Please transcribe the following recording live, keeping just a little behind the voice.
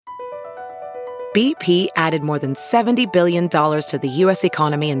BP added more than $70 billion to the U.S.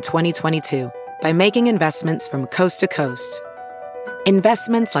 economy in 2022 by making investments from coast to coast.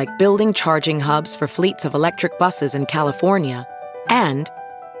 Investments like building charging hubs for fleets of electric buses in California and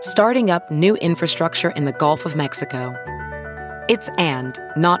starting up new infrastructure in the Gulf of Mexico. It's and,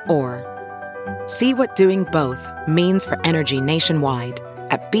 not or. See what doing both means for energy nationwide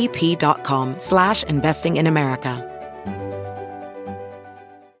at bp.com/investing in America.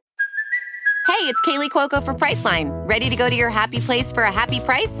 Hey, it's Kaylee Cuoco for Priceline. Ready to go to your happy place for a happy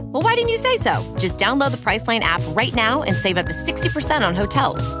price? Well, why didn't you say so? Just download the Priceline app right now and save up to 60% on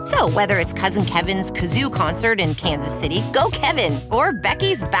hotels. So whether it's Cousin Kevin's Kazoo Concert in Kansas City, go Kevin, or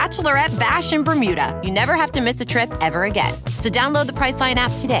Becky's Bachelorette Bash in Bermuda, you never have to miss a trip ever again. So download the Priceline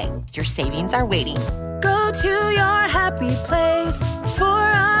app today. Your savings are waiting. Go to your happy place for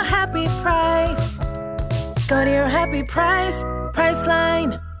a happy price. Go to your happy price,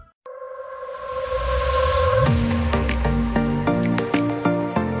 Priceline.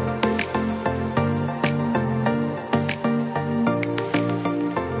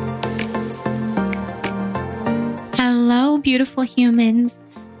 Hello, beautiful humans.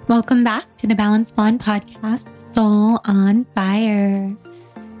 Welcome back to the Balanced Blonde podcast, Soul on Fire.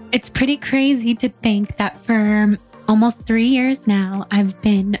 It's pretty crazy to think that for almost 3 years now, I've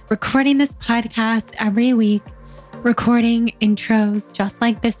been recording this podcast every week, recording intros just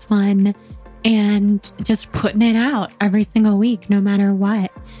like this one, and just putting it out every single week, no matter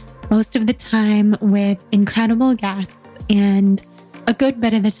what. Most of the time with incredible guests and a good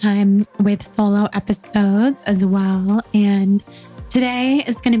bit of the time with solo episodes as well. And today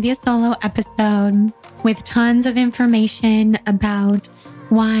is going to be a solo episode with tons of information about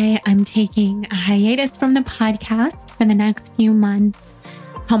why I'm taking a hiatus from the podcast for the next few months,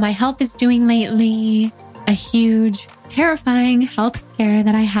 how my health is doing lately, a huge, terrifying health scare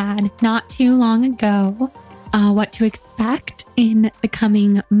that I had not too long ago, what to expect in the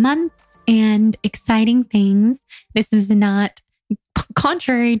coming months, and exciting things. This is not,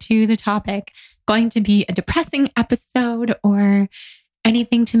 contrary to the topic, going to be a depressing episode or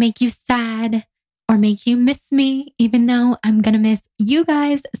anything to make you sad or make you miss me, even though I'm going to miss you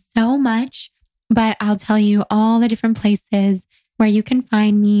guys so much. But I'll tell you all the different places where you can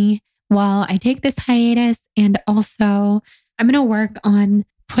find me while I take this hiatus. And also, I'm going to work on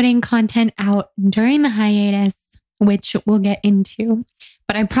putting content out during the hiatus, which we'll get into.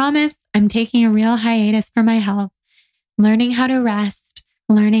 But I promise I'm taking a real hiatus for my health, learning how to rest,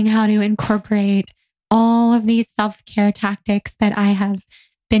 learning how to incorporate all of these self-care tactics that I have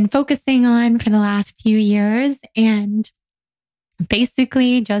been focusing on for the last few years, and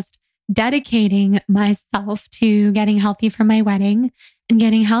basically just dedicating myself to getting healthy for my wedding and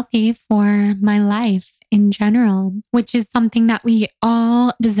getting healthy for my life in general, which is something that we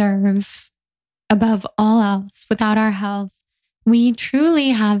all deserve above all else. Without our health, we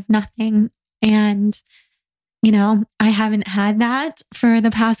truly have nothing. And you know, I haven't had that for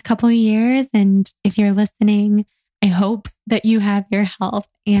the past couple of years. And if you're listening, I hope that you have your health.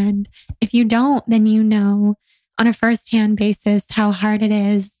 And if you don't, then you know on a firsthand basis how hard it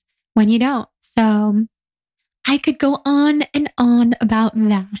is when you don't. So I could go on and on about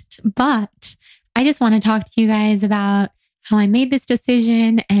that, but I just want to talk to you guys about how I made this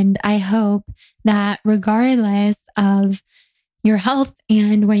decision. And I hope that regardless of your health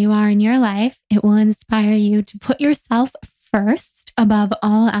and where you are in your life, it will inspire you to put yourself first above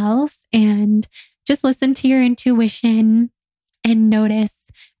all else and just listen to your intuition and notice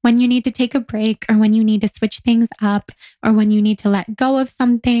when you need to take a break or when you need to switch things up or when you need to let go of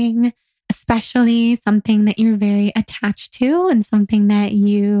something, especially something that you're very attached to and something that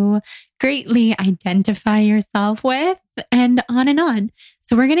you greatly identify yourself with, and on and on.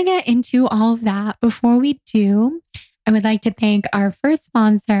 So we're going to get into all of that. Before we do, I would like to thank our first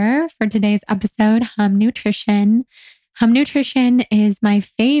sponsor for today's episode, Hum Nutrition. Hum Nutrition is my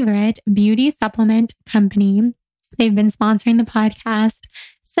favorite beauty supplement company. They've been sponsoring the podcast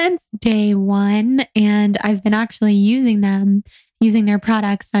since day one, and I've been actually using their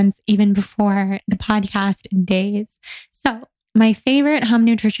products since even before the podcast days. So my favorite Hum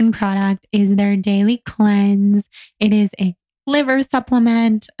Nutrition product is their Daily Cleanse. It is a liver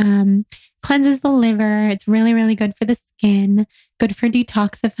supplement, cleanses the liver. It's really, really good for the skin, good for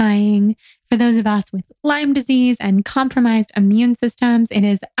detoxifying. For those of us with Lyme disease and compromised immune systems, it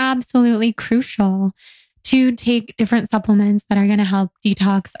is absolutely crucial to take different supplements that are going to help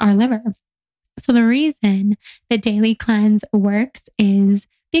detox our liver. So the reason that Daily Cleanse works is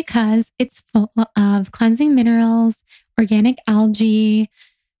because it's full of cleansing minerals, organic algae,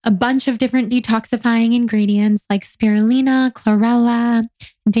 a bunch of different detoxifying ingredients like spirulina, chlorella,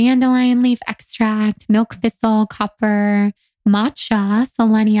 dandelion leaf extract, milk thistle, copper, matcha,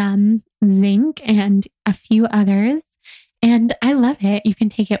 selenium, zinc, and a few others. And I love it. You can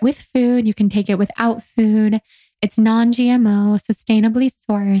take it with food. You can take it without food. It's non-GMO, sustainably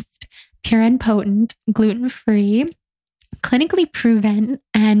sourced, pure and potent, gluten-free, clinically proven,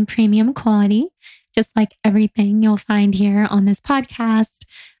 and premium quality, just like everything you'll find here on this podcast.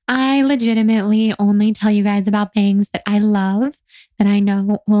 I legitimately only tell you guys about things that I love, that I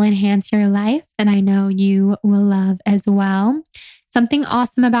know will enhance your life, and I know you will love as well. Something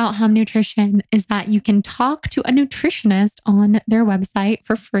awesome about Hum Nutrition is that you can talk to a nutritionist on their website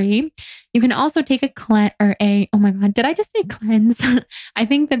for free. You can also take oh my God, did I just say cleanse? I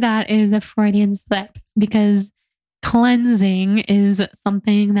think that is a Freudian slip, because cleansing is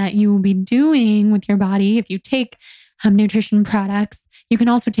something that you will be doing with your body if you take Hum Nutrition products. You can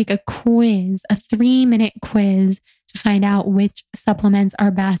also take a quiz, a 3-minute quiz to find out which supplements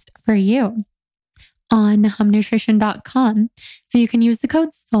are best for you on humnutrition.com. So you can use the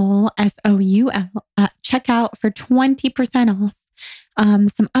code SOUL, SOUL, at checkout for 20% off.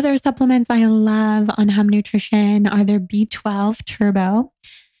 Some other supplements I love on Hum Nutrition are their B12 Turbo.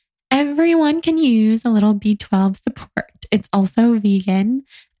 Everyone can use a little B12 support. It's also vegan.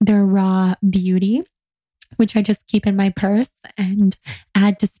 Their Raw Beauty, which I just keep in my purse and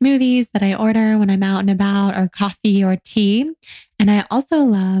add to smoothies that I order when I'm out and about, or coffee or tea. And I also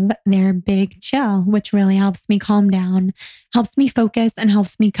love their Big Chill, which really helps me calm down, helps me focus, and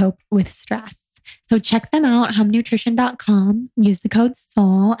helps me cope with stress. So check them out, humnutrition.com. Use the code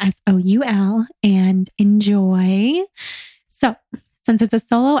SOUL, SOUL, and enjoy. So since it's a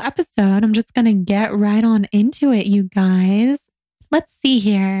solo episode, I'm just going to get right on into it, you guys. Let's see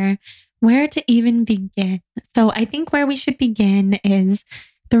here. Where to even begin? So I think where we should begin is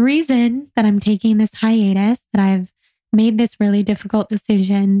the reason that I'm taking this hiatus, that I've made this really difficult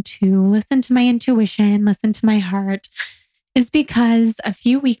decision to listen to my intuition, listen to my heart, is because a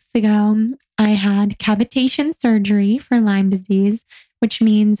few weeks ago, I had cavitation surgery for Lyme disease, which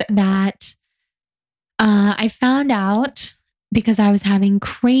means that I found out, because I was having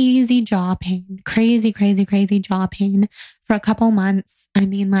crazy jaw pain for a couple months. I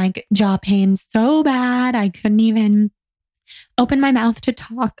mean, like jaw pain so bad, I couldn't even open my mouth to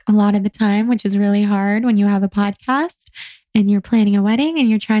talk a lot of the time, which is really hard when you have a podcast and you're planning a wedding and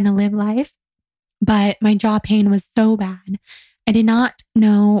you're trying to live life. But my jaw pain was so bad. I did not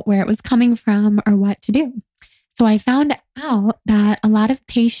know where it was coming from or what to do. So I found out that a lot of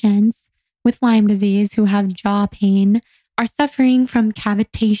patients with Lyme disease who have jaw pain are suffering from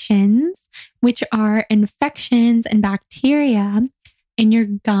cavitations, which are infections and bacteria in your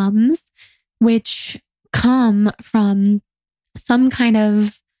gums, which come from some kind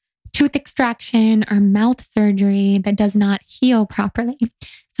of tooth extraction or mouth surgery that does not heal properly.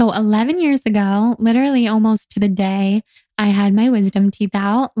 So 11 years ago, literally almost to the day, I had my wisdom teeth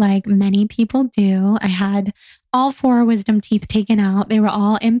out, like many people do. I had all 4 wisdom teeth taken out. They were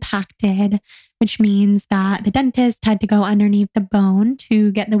all impacted, which means that the dentist had to go underneath the bone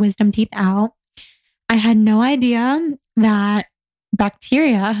to get the wisdom teeth out. I had no idea that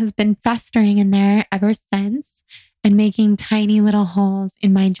bacteria has been festering in there ever since and making tiny little holes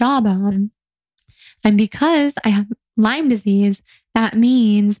in my jawbone. And because I have Lyme disease, that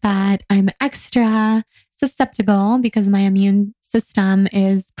means that I'm extra susceptible because my immune system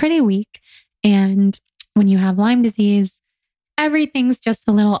is pretty weak. And when you have Lyme disease, everything's just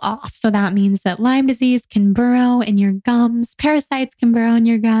a little off. So that means that Lyme disease can burrow in your gums, parasites can burrow in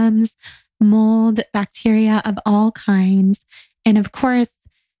your gums, mold, bacteria of all kinds. And of course,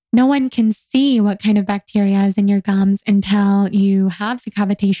 no one can see what kind of bacteria is in your gums until you have the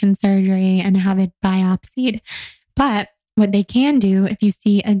cavitation surgery and have it biopsied. But what they can do, if you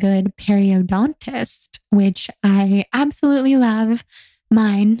see a good periodontist, which I absolutely love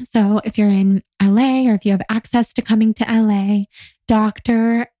mine. So if you're in LA or if you have access to coming to LA,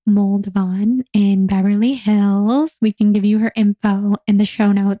 Dr. Moldavon in Beverly Hills, we can give you her info in the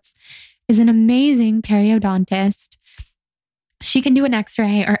show notes, is an amazing periodontist. She can do an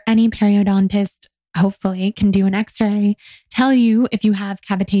x-ray, or any periodontist, hopefully, can do an x-ray, tell you if you have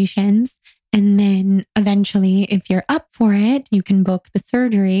cavitations. And then eventually, if you're up for it, you can book the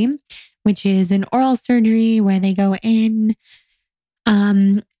surgery, which is an oral surgery where they go in,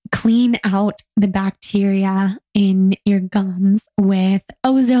 clean out the bacteria in your gums with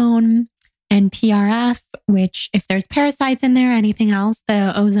ozone and PRF, which if there's parasites in there, anything else,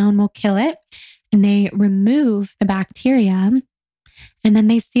 the ozone will kill it. And they remove the bacteria and then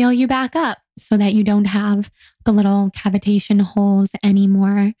they seal you back up. so that you don't have the little cavitation holes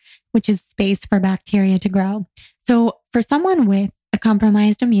anymore, which is space for bacteria to grow. So for someone with a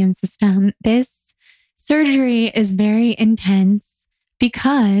compromised immune system, this surgery is very intense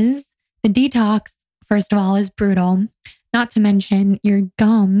because the detox, first of all, is brutal. Not to mention your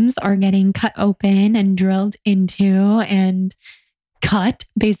gums are getting cut open and drilled into and cut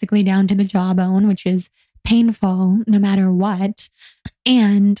basically down to the jawbone, which is painful no matter what.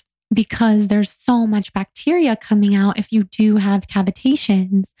 And because there's so much bacteria coming out, if you do have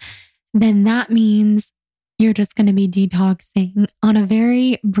cavitations, then that means you're just going to be detoxing on a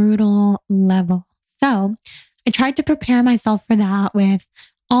very brutal level. So I tried to prepare myself for that with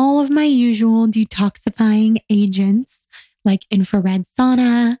all of my usual detoxifying agents like infrared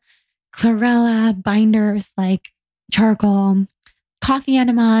sauna, chlorella, binders like charcoal, coffee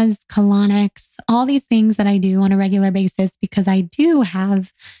enemas, colonics, all these things that I do on a regular basis because I do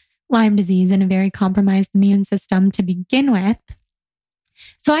have Lyme disease and a very compromised immune system to begin with.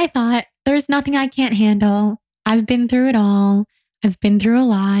 So I thought, there's nothing I can't handle. I've been through it all. I've been through a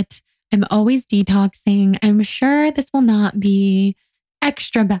lot. I'm always detoxing. I'm sure this will not be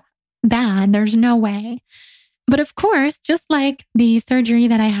extra bad. There's no way. But of course, just like the surgery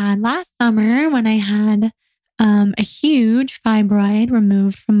that I had last summer when I had a huge fibroid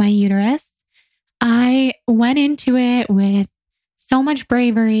removed from my uterus, I went into it with so much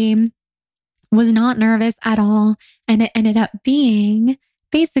bravery, was not nervous at all, and it ended up being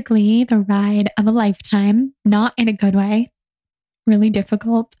basically the ride of a lifetime, not in a good way, really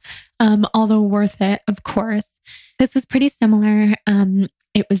difficult, although worth it, of course. This was pretty similar.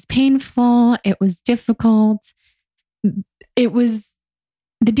 It was painful. It was difficult.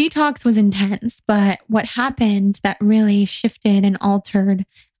 The detox was intense, but what happened that really shifted and altered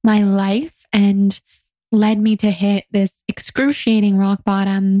my life and led me to hit this excruciating rock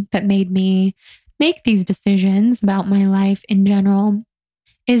bottom that made me make these decisions about my life in general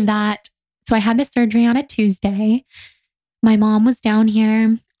is that, so I had the surgery on a Tuesday. My mom was down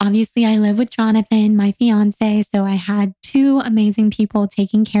here. Obviously, I live with Jonathan, my fiance, so I had two amazing people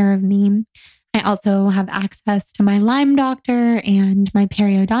taking care of me. I also have access to my Lyme doctor and my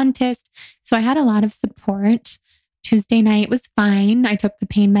periodontist, so I had a lot of support. Tuesday night was fine. I took the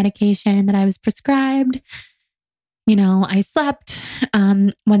pain medication that I was prescribed. I slept.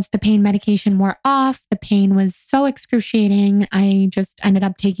 Once the pain medication wore off, the pain was so excruciating. I just ended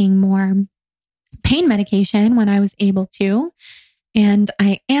up taking more pain medication when I was able to. And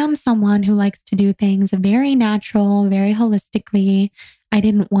I am someone who likes to do things very natural, very holistically. I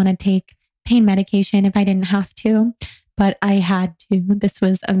didn't want to take pain medication if I didn't have to, but I had to. This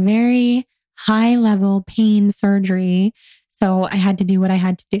was a very high level pain surgery. So I had to do what I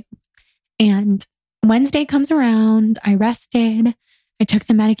had to do. And Wednesday comes around, I rested, I took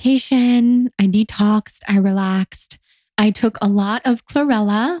the medication, I detoxed, I relaxed. I took a lot of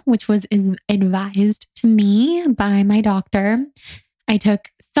chlorella, which was advised to me by my doctor. I took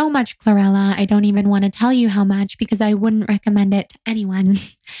so much chlorella, I don't even want to tell you how much because I wouldn't recommend it to anyone.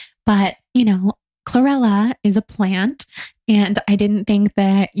 But, chlorella is a plant, and I didn't think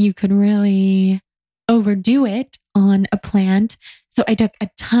that you could really overdo it on a plant. So I took a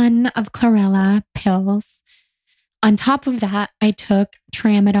ton of chlorella pills. On top of that, I took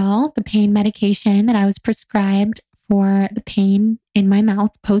tramadol, the pain medication that I was prescribed for the pain in my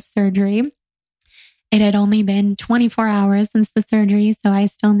mouth post-surgery. It had only been 24 hours since the surgery, so I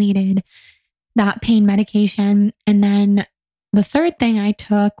still needed that pain medication. And then the third thing I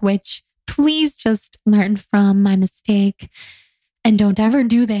took, which please just learn from my mistake and don't ever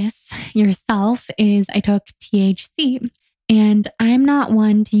do this yourself, is I took THC. And I'm not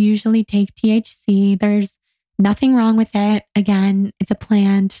one to usually take THC. There's nothing wrong with it. Again, it's a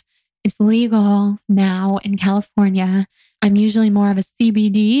plant. It's legal now in California. I'm usually more of a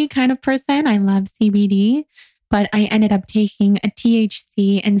CBD kind of person. I love CBD, but I ended up taking a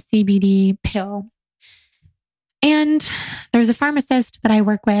THC and CBD pill. And there's a pharmacist that I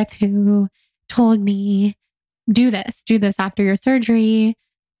work with who told me, do this after your surgery,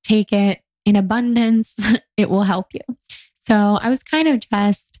 take it in abundance. It will help you. So I was kind of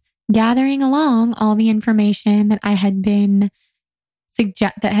just gathering along all the information that had been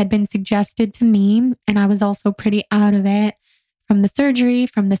suggested to me. And I was also pretty out of it from the surgery,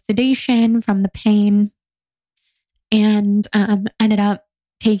 from the sedation, from the pain, and ended up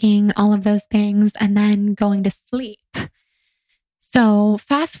taking all of those things and then going to sleep. So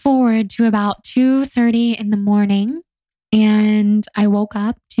fast forward to about 2:30 in the morning, and I woke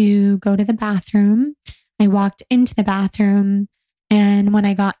up to go to the bathroom. I walked into the bathroom, and when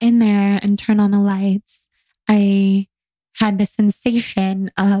I got in there and turned on the lights, I had the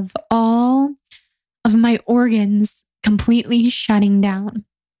sensation of all of my organs completely shutting down.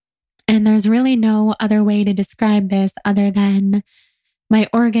 And there's really no other way to describe this other than my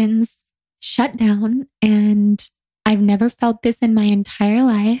organs shut down. And I've never felt this in my entire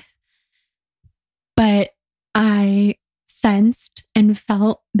life, but I sensed and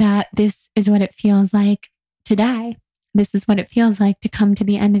felt that this is what it feels like to die. This is what it feels like to come to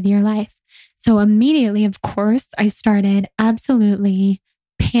the end of your life. So immediately, of course, I started absolutely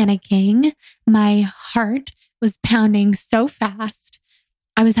panicking. My heart was pounding so fast.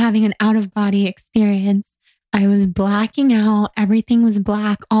 I was having an out-of-body experience. I was blacking out. Everything was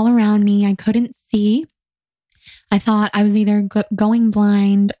black all around me. I couldn't see. I thought I was either going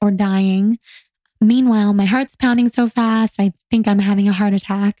blind or dying. Meanwhile, my heart's pounding so fast, I think I'm having a heart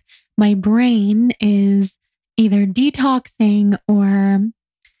attack. My brain is either detoxing or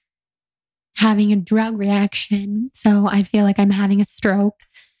having a drug reaction. So I feel like I'm having a stroke.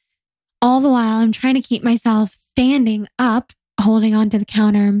 All the while, I'm trying to keep myself standing up, holding onto the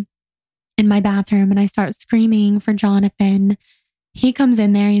counter in my bathroom, and I start screaming for Jonathan. He comes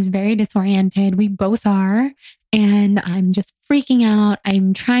in there. He's very disoriented. We both are. And I'm just freaking out.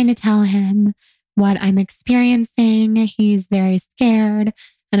 I'm trying to tell him what I'm experiencing. He's very scared.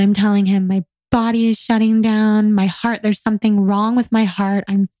 And I'm telling him my body is shutting down. My heart, there's something wrong with my heart.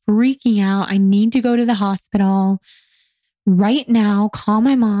 I'm freaking out. I need to go to the hospital right now. Call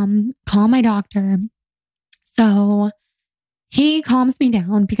my mom, call my doctor. So he calms me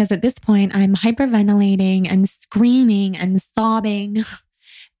down because at this point I'm hyperventilating and screaming and sobbing.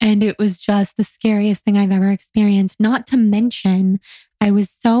 And it was just the scariest thing I've ever experienced. Not to mention, I was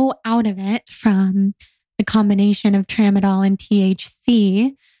so out of it from the combination of tramadol and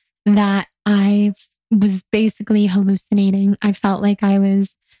THC that I was basically hallucinating. I felt like I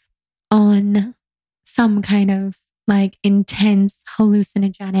was on some kind of like intense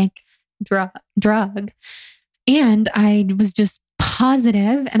hallucinogenic drug. And I was just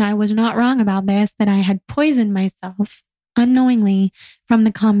positive, and I was not wrong about this, that I had poisoned myself unknowingly from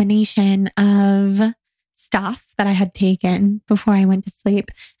the combination of stuff that I had taken before I went to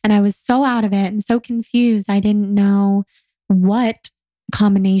sleep. And I was so out of it and so confused. I didn't know what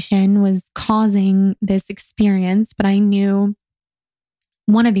combination was causing this experience, but I knew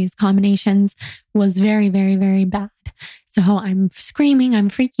one of these combinations was very, very, very bad. So I'm screaming, I'm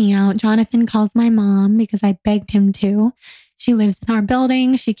freaking out. Jonathan calls my mom because I begged him to. She lives in our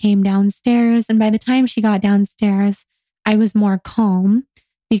building. She came downstairs. And by the time she got downstairs, I was more calm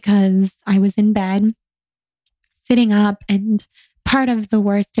because I was in bed, sitting up, and part of the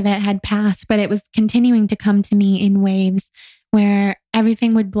worst of it had passed, but it was continuing to come to me in waves where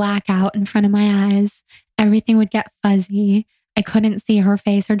everything would black out in front of my eyes. Everything would get fuzzy. I couldn't see her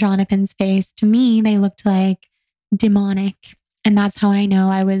face or Jonathan's face. To me, they looked like demonic. And that's how I know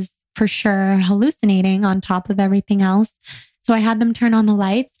I was for sure hallucinating on top of everything else. So I had them turn on the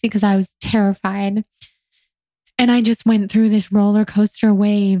lights because I was terrified. And I just went through this roller coaster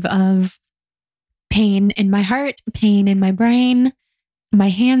wave of pain in my heart, pain in my brain. My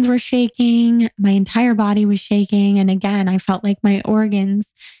hands were shaking. My entire body was shaking. And again, I felt like my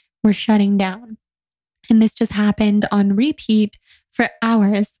organs were shutting down. And this just happened on repeat for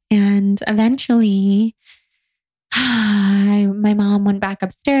hours. And eventually, my mom went back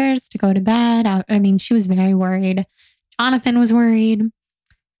upstairs to go to bed. I mean, she was very worried. Jonathan was worried.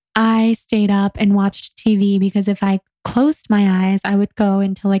 I stayed up and watched TV because if I closed my eyes, I would go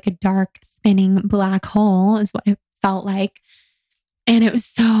into like a dark spinning black hole is what it felt like. And it was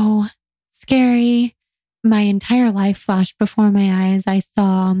so scary. My entire life flashed before my eyes. I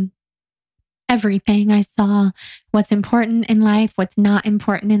saw everything. I saw what's important in life, what's not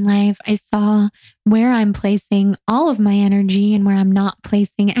important in life. I saw where I'm placing all of my energy and where I'm not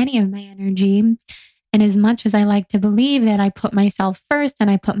placing any of my energy. And as much as I like to believe that I put myself first and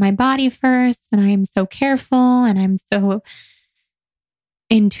I put my body first and I am so careful and I'm so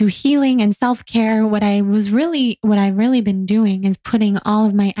into healing and self-care, what I've really been doing is putting all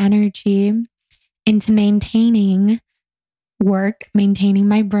of my energy into maintaining work, maintaining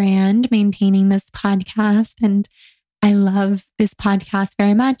my brand, maintaining this podcast. And I love this podcast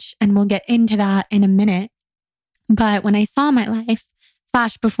very much. And we'll get into that in a minute. But when I saw my life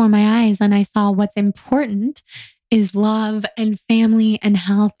flash before my eyes and I saw what's important is love and family and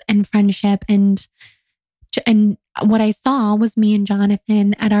health and friendship. And what I saw was me and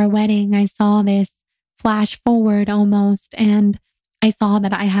Jonathan at our wedding. I saw this flash forward almost. And I saw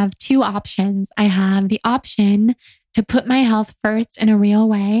that I have two options. I have the option to put my health first in a real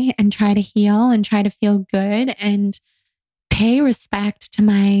way and try to heal and try to feel good and pay respect to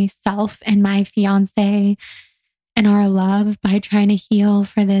myself and my fiance and our love by trying to heal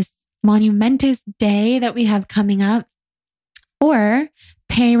for this monumentous day that we have coming up, or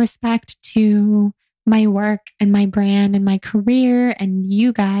pay respect to my work and my brand and my career and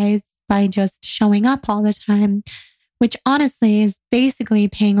you guys by just showing up all the time, which honestly is basically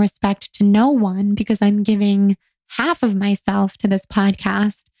paying respect to no one because I'm giving half of myself to this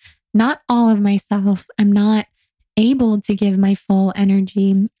podcast, not all of myself. I'm not able to give my full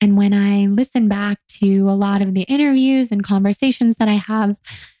energy. And when I listen back to a lot of the interviews and conversations that I have,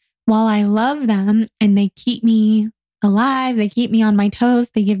 while I love them and they keep me alive, they keep me on my toes,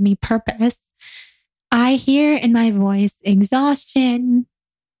 they give me purpose, I hear in my voice exhaustion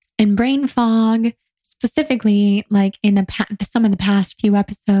and brain fog. Specifically, like in some of the past few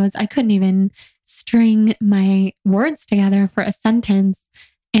episodes, I couldn't even string my words together for a sentence.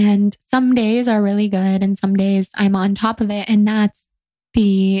 And some days are really good and some days I'm on top of it. And that's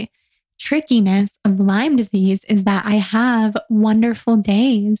the trickiness of Lyme disease, is that I have wonderful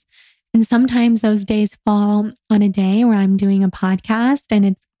days. And sometimes those days fall on a day where I'm doing a podcast and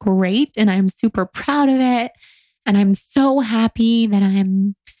it's great and I'm super proud of it. And I'm so happy that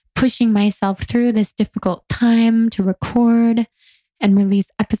I'm pushing myself through this difficult time to record and release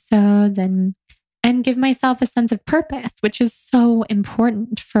episodes and give myself a sense of purpose, which is so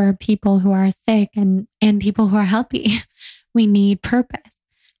important for people who are sick and people who are healthy. We need purpose.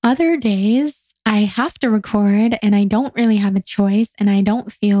 Other days I have to record and I don't really have a choice and I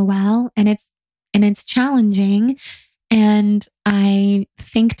don't feel well and it's challenging. And I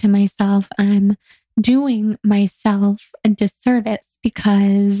think to myself, I'm doing myself a disservice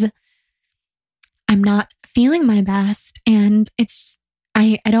because I'm not feeling my best. And it's just,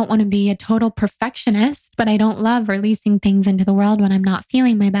 I don't want to be a total perfectionist, but I don't love releasing things into the world when I'm not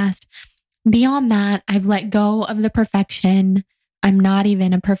feeling my best. Beyond that, I've let go of the perfection. I'm not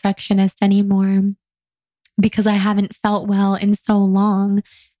even a perfectionist anymore because I haven't felt well in so long.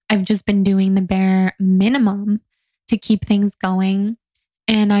 I've just been doing the bare minimum to keep things going.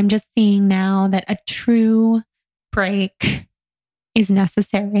 And I'm just seeing now that a true break is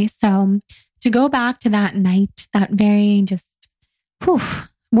necessary. So to go back to that night, that very just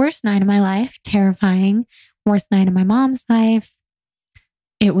worst night of my life, terrifying, worst night of my mom's life.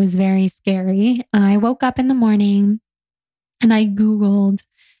 It was very scary. I woke up in the morning and I Googled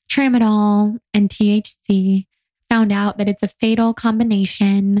tramadol and THC, found out that it's a fatal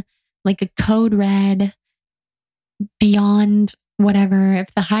combination, like a code red, beyond whatever.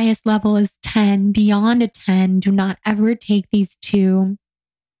 If the highest level is 10, beyond a 10, do not ever take these two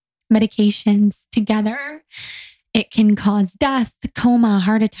medications together. It can cause death, coma,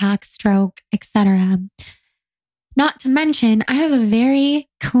 heart attack, stroke, etc. Not to mention, I have a very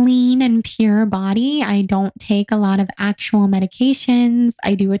clean and pure body. I don't take a lot of actual medications.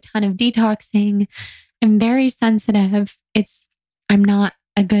 I do a ton of detoxing. I'm very sensitive. I'm not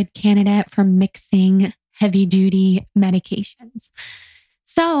a good candidate for mixing heavy duty medications.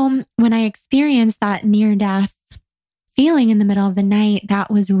 So when I experienced that near death feeling in the middle of the night, that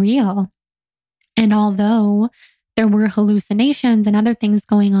was real. And although there were hallucinations and other things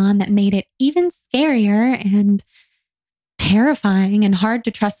going on that made it even scarier and terrifying and hard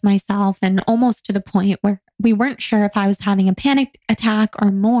to trust myself, and almost to the point where we weren't sure if I was having a panic attack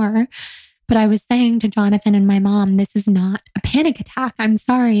or more. But I was saying to Jonathan and my mom, this is not a panic attack. I'm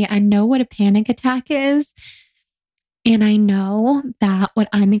sorry. I know what a panic attack is. And I know that what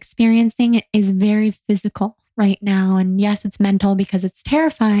I'm experiencing is very physical right now. And yes, it's mental because it's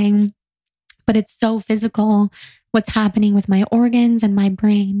terrifying, but it's so physical what's happening with my organs and my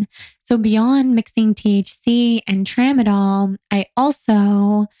brain. So beyond mixing THC and tramadol, I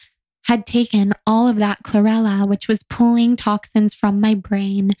also had taken all of that chlorella, which was pulling toxins from my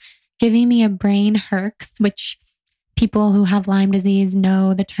brain, giving me a brain herx, which people who have Lyme disease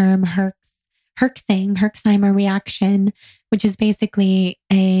know the term Herxheimer reaction, which is basically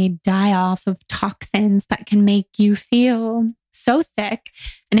a die-off of toxins that can make you feel so sick.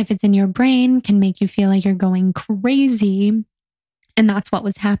 And if it's in your brain, can make you feel like you're going crazy. And that's what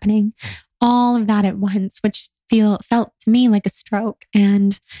was happening. All of that at once, which felt to me like a stroke.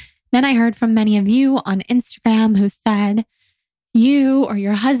 And then I heard from many of you on Instagram who said, you or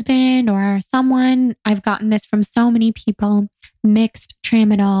your husband or someone, I've gotten this from so many people, mixed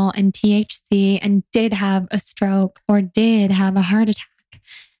tramadol and THC and did have a stroke or did have a heart attack.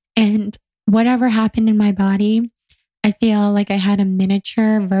 And whatever happened in my body, I feel like I had a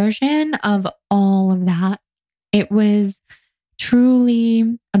miniature version of all of that. It was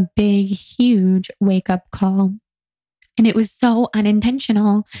truly a big, huge wake-up call. And it was so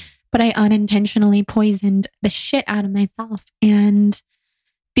unintentional, but I unintentionally poisoned the shit out of myself. And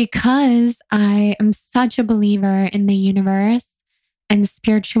because I am such a believer in the universe and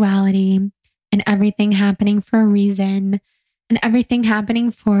spirituality and everything happening for a reason and everything happening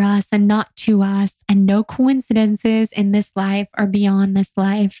for us and not to us, and no coincidences in this life or beyond this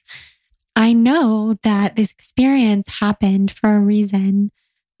life. I know that this experience happened for a reason.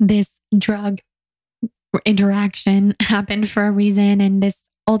 This drug interaction happened for a reason, and this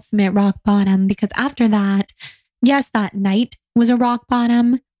ultimate rock bottom, because after that, yes, that night was a rock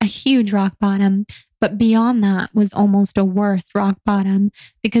bottom, a huge rock bottom, but beyond that was almost a worse rock bottom,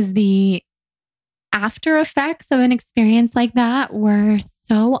 because the after effects of an experience like that were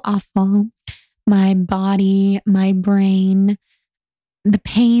so awful. My body, my brain, the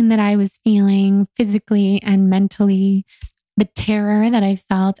pain that I was feeling physically and mentally, the terror that I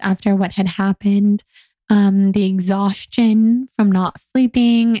felt after what had happened, the exhaustion from not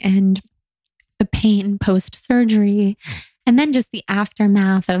sleeping, and the pain post-surgery, and then just the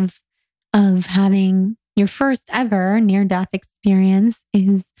aftermath of having your first ever near-death experience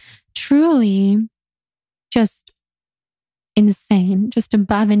is truly just insane, just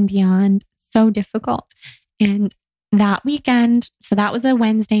above and beyond, so difficult. And that weekend, so that was a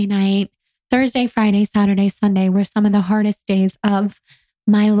Wednesday night, Thursday, Friday, Saturday, Sunday were some of the hardest days of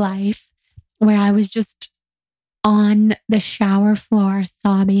my life, where I was just on the shower floor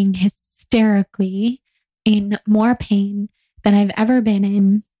sobbing hysterically in more pain than I've ever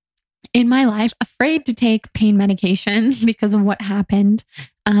been in my life, afraid to take pain medication because of what happened,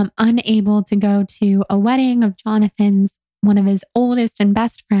 unable to go to a wedding of Jonathan's, one of his oldest and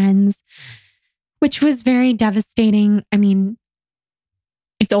best friends, which was very devastating. I mean,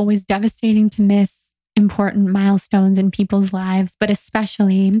 it's always devastating to miss important milestones in people's lives, but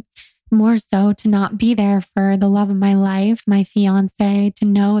especially more so to not be there for the love of my life, my fiance, to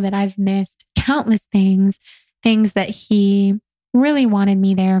know that I've missed countless things that he really wanted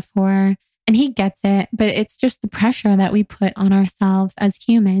me there for. And he gets it, but it's just the pressure that we put on ourselves as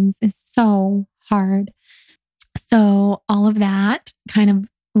humans is so hard. So all of that kind of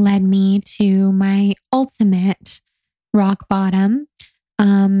led me to my ultimate rock bottom.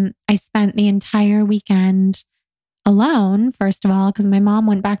 I spent the entire weekend alone, first of all, because my mom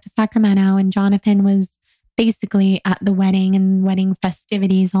went back to Sacramento and Jonathan was basically at the wedding and wedding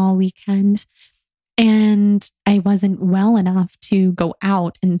festivities all weekend. And I wasn't well enough to go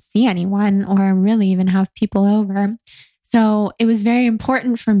out and see anyone or really even have people over. So it was very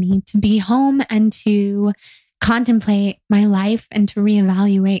important for me to be home and to contemplate my life and to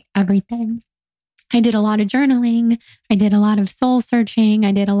reevaluate everything. I did a lot of journaling. I did a lot of soul searching.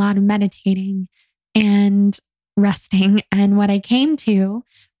 I did a lot of meditating and resting. And what I came to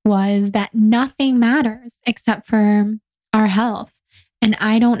was that nothing matters except for our health. And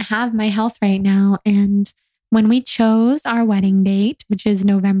I don't have my health right now. And when we chose our wedding date, which is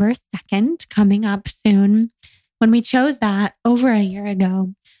November 2nd, coming up soon, when we chose that over a year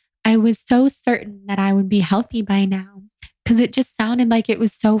ago, I was so certain that I would be healthy by now, because it just sounded like it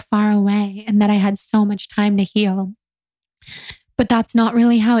was so far away and that I had so much time to heal. But that's not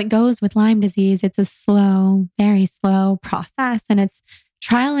really how it goes with Lyme disease. It's a slow, very slow process, and it's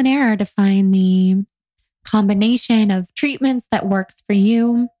trial and error to find the combination of treatments that works for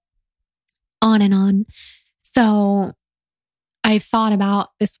you, on and on. So I thought about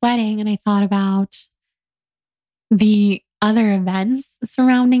this wedding and I thought about the other events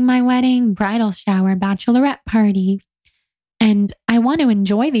surrounding my wedding, bridal shower, bachelorette party. And I want to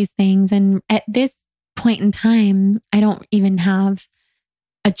enjoy these things. And at this point in time, I don't even have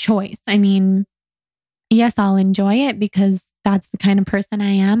a choice. I mean, yes, I'll enjoy it because that's the kind of person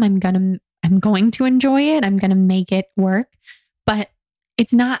I am. I'm going to enjoy it. I'm going to make it work, but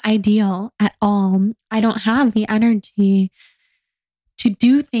it's not ideal at all. I don't have the energy to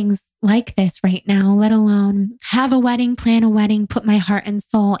do things like this right now, let alone have a wedding, plan a wedding, put my heart and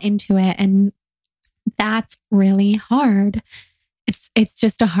soul into it. And that's really hard. It's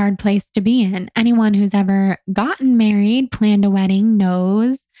just a hard place to be in. Anyone who's ever gotten married, planned a wedding,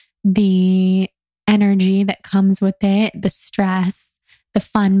 knows the energy that comes with it, the stress, the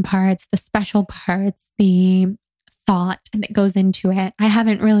fun parts, the special parts, the thought that goes into it. I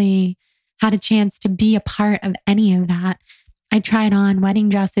haven't really had a chance to be a part of any of that. I tried on wedding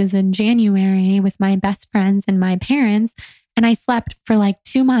dresses in January with my best friends and my parents, and I slept for like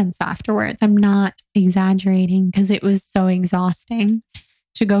 2 months afterwards. I'm not exaggerating because it was so exhausting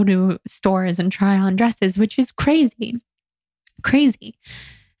to go to stores and try on dresses, which is crazy.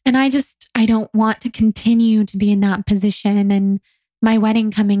 And I don't want to continue to be in that position. And my wedding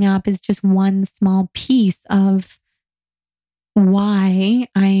coming up is just one small piece of why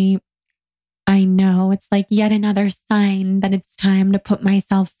I I know it's like yet another sign that it's time to put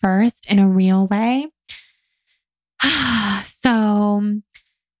myself first in a real way. So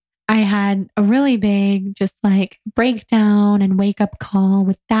I had a really big just like breakdown and wake up call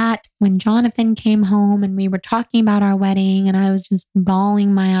with that when Jonathan came home and we were talking about our wedding, and I was just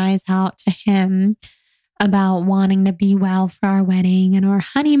bawling my eyes out to him about wanting to be well for our wedding and our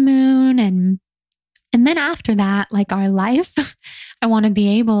honeymoon. And then after that, like our life, I want to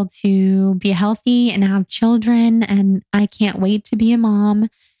be able to be healthy and have children. And I can't wait to be a mom.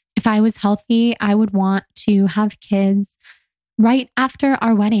 If I was healthy, I would want to have kids right after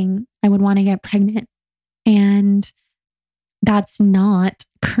our wedding. I would want to get pregnant. And that's not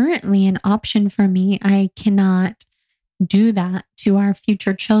currently an option for me. I cannot do that to our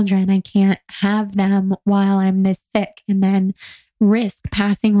future children. I can't have them while I'm this sick and then risk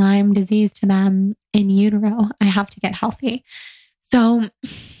passing Lyme disease to them in utero. I have to get healthy. So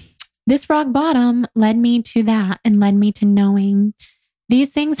this rock bottom led me to that and led me to knowing these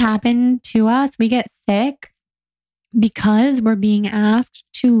things happen to us. We get sick because we're being asked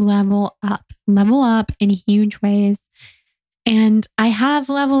to level up in huge ways. And I have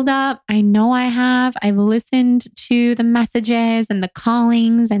leveled up. I know I have. I've listened to the messages and the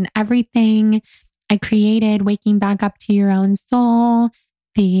callings and everything I created, Waking Back Up to Your Own Soul,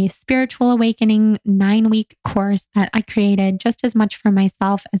 the Spiritual Awakening 9-week course that I created just as much for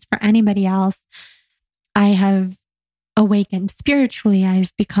myself as for anybody else. I have awakened spiritually.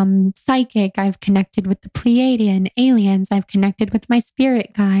 I've become psychic. I've connected with the Pleiadian aliens. I've connected with my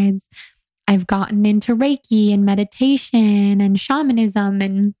spirit guides. I've gotten into Reiki and meditation and shamanism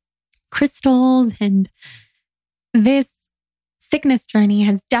and crystals. And this sickness journey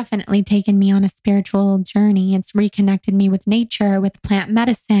has definitely taken me on a spiritual journey. It's reconnected me with nature, with plant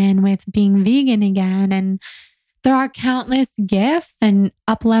medicine, with being vegan again. And there are countless gifts and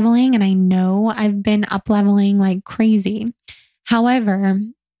up-leveling. And I know I've been up-leveling like crazy. However,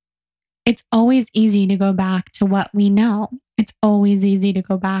 it's always easy to go back to what we know. It's always easy to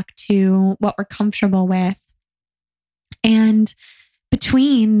go back to what we're comfortable with. And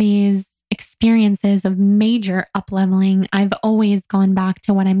between these experiences of major up-leveling, I've always gone back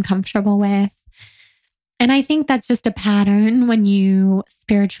to what I'm comfortable with. And I think that's just a pattern when you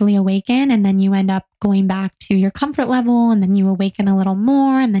spiritually awaken, and then you end up going back to your comfort level, and then you awaken a little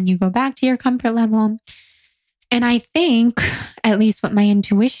more, and then you go back to your comfort level. And I think, at least what my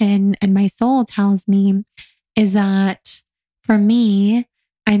intuition and my soul tells me, is that for me,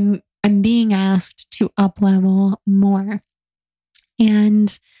 I'm being asked to up-level more.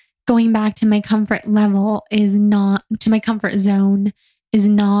 And going back to my comfort level to my comfort zone is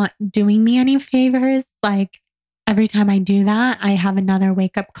not doing me any favors. Like every time I do that, I have another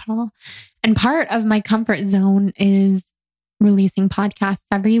wake-up call. And part of my comfort zone is releasing podcasts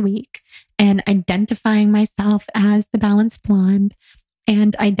every week and identifying myself as the balanced blonde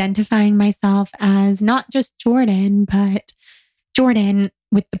and identifying myself as not just Jordan, but Jordan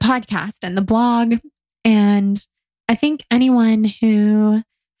with the podcast and the blog. And I think anyone who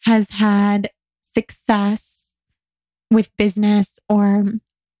has had success with business or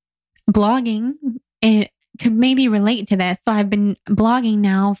blogging, it could maybe relate to this. So I've been blogging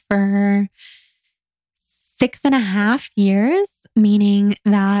now for 6.5 years, meaning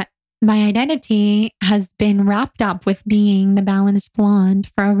that my identity has been wrapped up with being the balanced blonde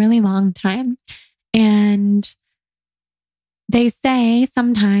for a really long time. And they say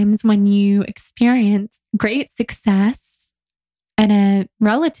sometimes when you experience great success at a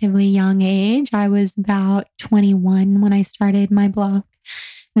relatively young age, I was about 21 when I started my blog,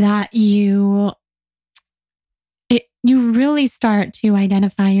 that you really start to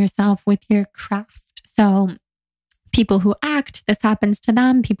identify yourself with your craft. So people who act, this happens to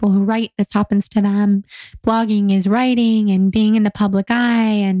them. People who write, this happens to them. Blogging is writing and being in the public eye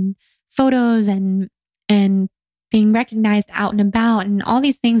and photos and being recognized out and about and all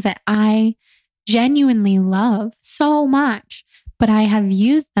these things that I genuinely love so much, but I have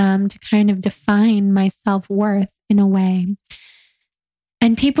used them to kind of define my self-worth in a way.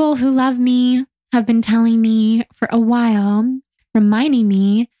 And people who love me have been telling me for a while, reminding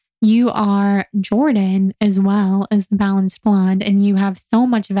me, you are Jordan as well as the balanced blonde, and you have so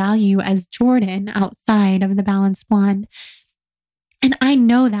much value as Jordan outside of the balanced blonde. And I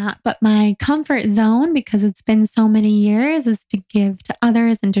know that, but my comfort zone, because it's been so many years, is to give to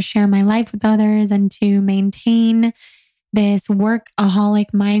others and to share my life with others and to maintain this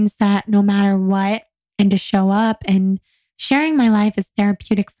workaholic mindset no matter what, and to show up. And sharing my life is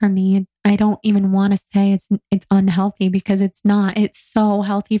therapeutic for me. I don't even want to say it's unhealthy, because it's not. It's so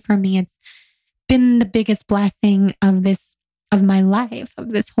healthy for me. It's been the biggest blessing of my life,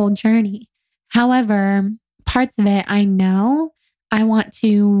 of this whole journey. However, parts of it I know I want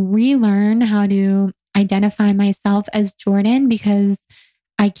to relearn how to identify myself as Jordan, because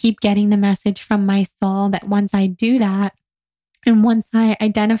I keep getting the message from my soul that once I do that, and once I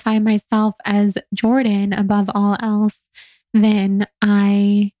identify myself as Jordan above all else, then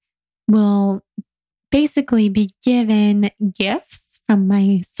I will basically be given gifts from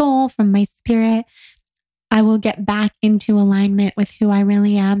my soul, from my spirit. I will get back into alignment with who I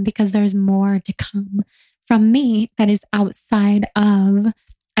really am, because there's more to come from me that is outside of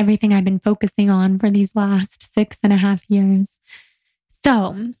everything I've been focusing on for these last 6.5 years.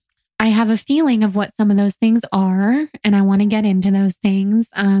 So I have a feeling of what some of those things are, and I want to get into those things.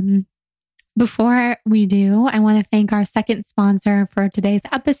 Before we do, I want to thank our second sponsor for today's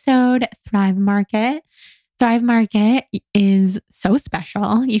episode, Thrive Market. Thrive Market is so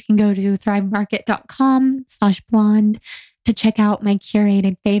special. You can go to thrivemarket.com/blonde to check out my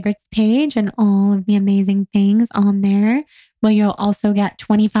curated favorites page and all of the amazing things on there. Well, you'll also get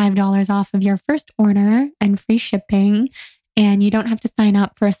 $25 off of your first order and free shipping. And you don't have to sign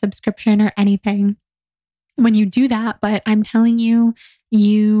up for a subscription or anything when you do that. But I'm telling you,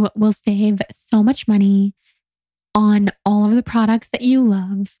 you will save so much money on all of the products that you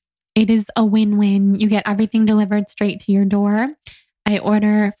love. It is a win-win. You get everything delivered straight to your door. I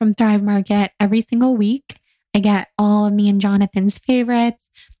order from Thrive Market every single week. I get all of me and Jonathan's favorites,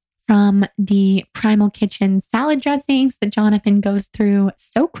 from the Primal Kitchen salad dressings that Jonathan goes through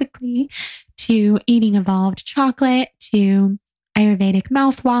so quickly, to Eating Evolved chocolate, to Ayurvedic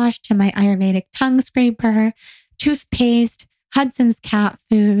mouthwash, to my Ayurvedic tongue scraper, toothpaste, Hudson's cat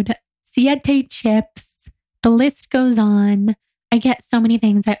food, Siete chips. The list goes on. I get so many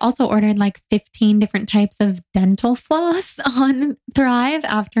things. I also ordered like 15 different types of dental floss on Thrive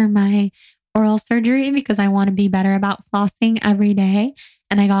after my oral surgery, because I want to be better about flossing every day.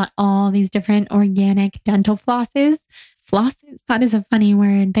 And I got all these different organic dental flosses. Flosses, that is a funny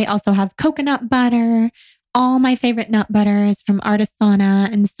word. They also have coconut butter, all my favorite nut butters from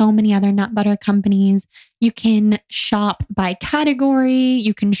Artisana, and so many other nut butter companies. You can shop by category.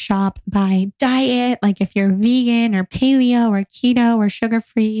 You can shop by diet, like if you're vegan or paleo or keto or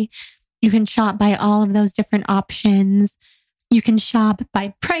sugar-free. You can shop by all of those different options. You can shop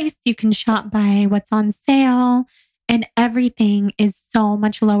by price. You can shop by what's on sale. And everything is so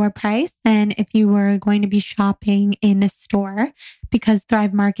much lower price than if you were going to be shopping in a store, because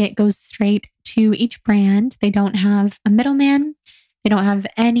Thrive Market goes straight to each brand. They don't have a middleman. They don't have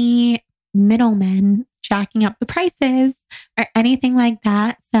any middlemen jacking up the prices or anything like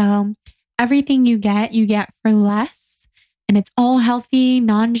that. So everything you get for less, and it's all healthy,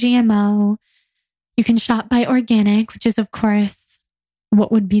 non-GMO. You can shop by organic, which is, of course, what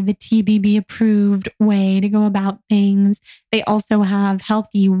would be the TBB approved way to go about things. They also have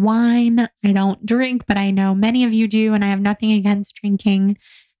healthy wine. I don't drink, but I know many of you do, and I have nothing against drinking.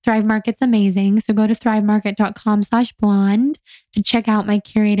 Thrive Market's amazing. So go to thrivemarket.com/blonde to check out my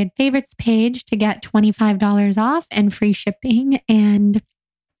curated favorites page to get $25 off and free shipping, and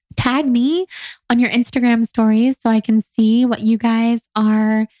tag me on your Instagram stories so I can see what you guys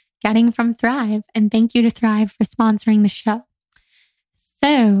are getting from Thrive. And thank you to Thrive for sponsoring the show.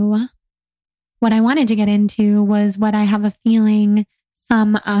 So what I wanted to get into was what I have a feeling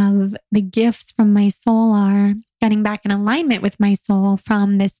some of the gifts from my soul are, getting back in alignment with my soul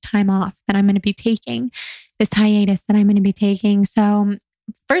from this time off that I'm going to be taking, this hiatus that I'm going to be taking. So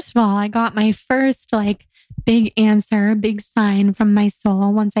first of all, I got my first big answer, big sign from my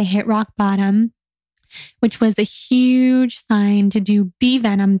soul once I hit rock bottom, which was a huge sign to do bee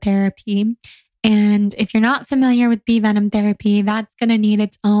venom therapy. And if you're not familiar with bee venom therapy, that's going to need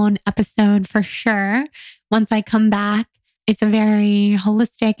its own episode for sure. Once I come back, it's a very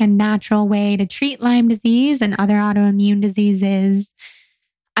holistic and natural way to treat Lyme disease and other autoimmune diseases.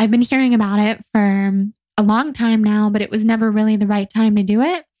 I've been hearing about it for a long time now, but it was never really the right time to do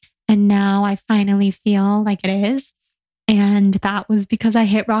it. And now I finally feel like it is. And that was because I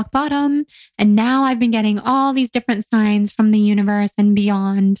hit rock bottom. And now I've been getting all these different signs from the universe and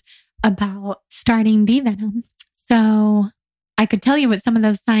beyond about starting bee venom. So I could tell you what some of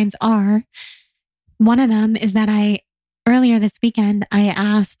those signs are. One of them is that earlier this weekend, I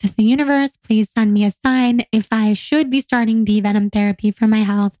asked the universe, please send me a sign if I should be starting bee venom therapy for my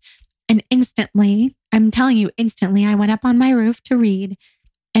health. And instantly, I'm telling you, instantly, I went up on my roof to read,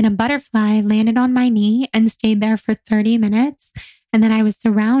 and a butterfly landed on my knee and stayed there for 30 minutes. And then I was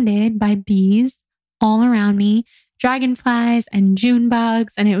surrounded by bees all around me, dragonflies and June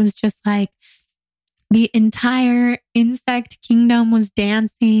bugs. And it was just like the entire insect kingdom was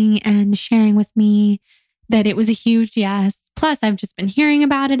dancing and sharing with me that it was a huge yes. plus, I've just been hearing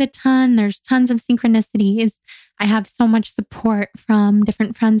about it a ton. There's tons of synchronicities. I have so much support from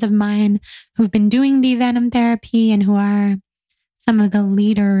different friends of mine who've been doing bee venom therapy and who are some of the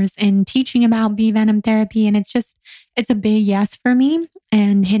leaders in teaching about bee venom therapy. And it's a big yes for me.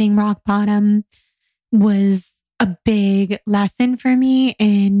 And hitting rock bottom was a big lesson for me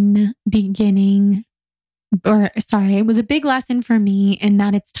in it was a big lesson for me in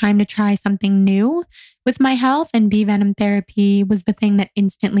that it's time to try something new with my health, and bee venom therapy was the thing that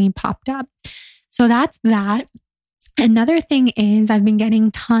instantly popped up. So that's that. Another thing is I've been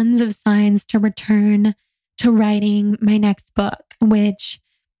getting tons of signs to return to writing my next book, which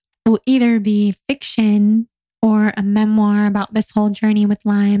will either be fiction or a memoir about this whole journey with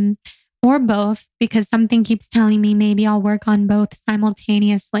Lyme, or both, because something keeps telling me maybe I'll work on both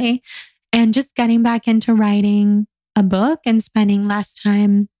simultaneously. And just getting back into writing a book and spending less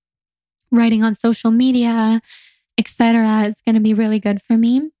time writing on social media, etc., is going to be really good for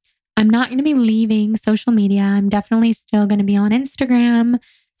me. I'm not going to be leaving social media. I'm definitely still going to be on Instagram,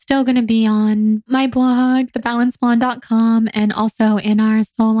 still going to be on my blog, thebalancedblonde.com, and also in our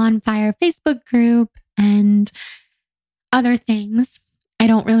Soul on Fire Facebook group and other things. I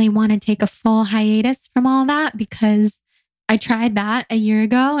don't really want to take a full hiatus from all that because I tried that a year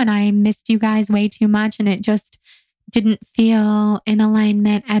ago and I missed you guys way too much, and it just didn't feel in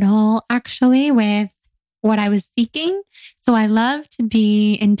alignment at all, actually, with what I was seeking. So I love to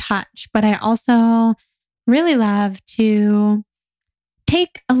be in touch, but I also really love to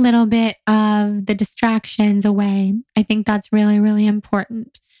take a little bit of the distractions away. I think that's really, really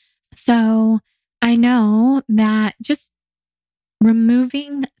important. So I know that just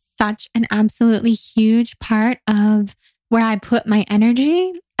removing such an absolutely huge part of where I put my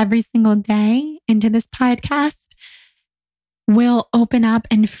energy every single day into this podcast will open up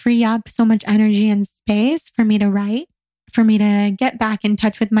and free up so much energy and space for me to write, for me to get back in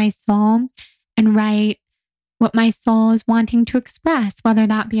touch with my soul and write what my soul is wanting to express, whether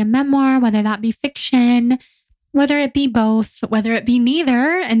that be a memoir, whether that be fiction, whether it be both, whether it be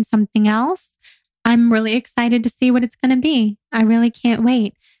neither and something else. I'm really excited to see what it's going to be. I really can't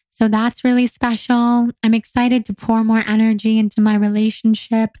wait. So that's really special. I'm excited to pour more energy into my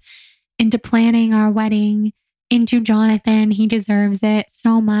relationship, into planning our wedding, into Jonathan. He deserves it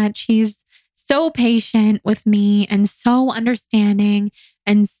so much. He's so patient with me and so understanding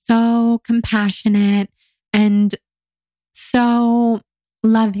and so compassionate and so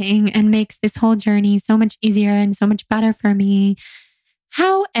loving, and makes this whole journey so much easier and so much better for me.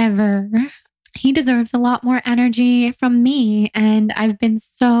 However, he deserves a lot more energy from me. And I've been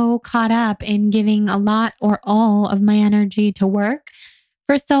so caught up in giving a lot or all of my energy to work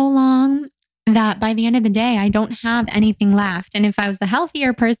for so long that by the end of the day, I don't have anything left. And if I was a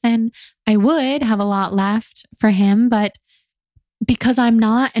healthier person, I would have a lot left for him. But because I'm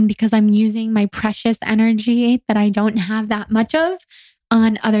not, and because I'm using my precious energy that I don't have that much of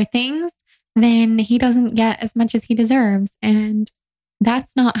on other things, then he doesn't get as much as he deserves. And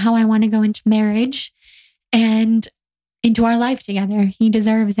that's not how I want to go into marriage and into our life together. He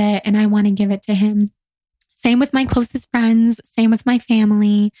deserves it, and I want to give it to him. Same with my closest friends, same with my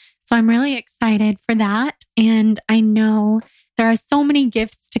family. So I'm really excited for that. And I know there are so many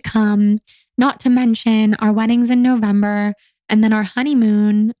gifts to come, not to mention our wedding's in November, and then our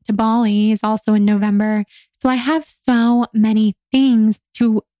honeymoon to Bali is also in November. So I have so many things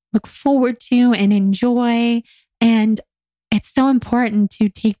to look forward to and enjoy. And it's so important to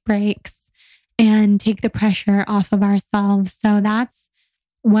take breaks and take the pressure off of ourselves. So that's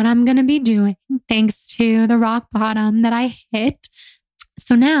what I'm going to be doing, thanks to the rock bottom that I hit.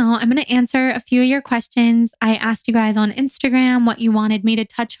 So now I'm going to answer a few of your questions. I asked you guys on Instagram what you wanted me to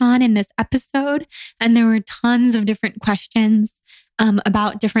touch on in this episode, and there were tons of different questions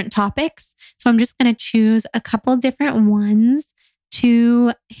about different topics. So I'm just going to choose a couple different ones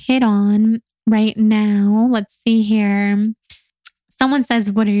to hit on right now. Let's see here. Someone says,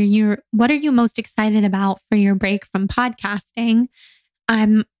 what are you most excited about for your break from podcasting?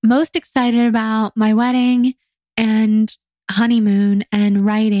 I'm most excited about my wedding and honeymoon and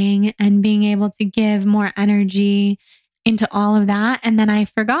writing and being able to give more energy into all of that. And then I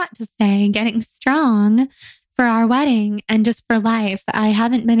forgot to say getting strong for our wedding and just for life. I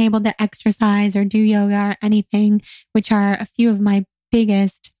haven't been able to exercise or do yoga or anything, which are a few of my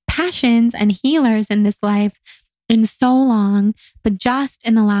biggest passions and healers in this life in so long. But just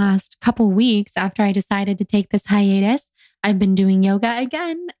in the last couple weeks after I decided to take this hiatus, I've been doing yoga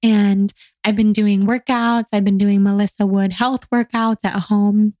again, and I've been doing workouts. I've been doing Melissa Wood health workouts at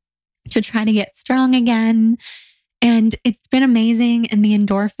home to try to get strong again. And it's been amazing. And the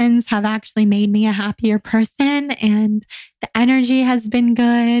endorphins have actually made me a happier person. And the energy has been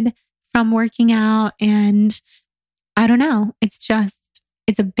good from working out. And I don't know, it's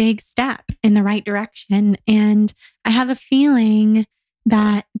a big step in the right direction. And I have a feeling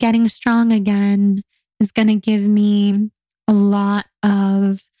that getting strong again is going to give me a lot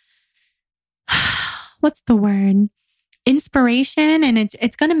of, what's the word? Inspiration. And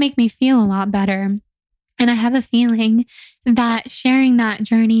it's going to make me feel a lot better. And I have a feeling that sharing that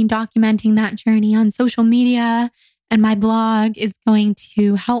journey, documenting that journey on social media and my blog is going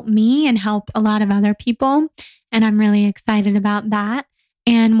to help me and help a lot of other people. And I'm really excited about that.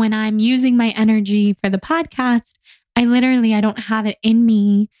 And when I'm using my energy for the podcast, I don't have it in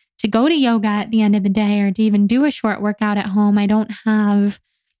me to go to yoga at the end of the day or to even do a short workout at home. I don't have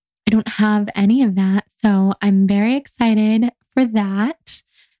any of that. So I'm very excited for that.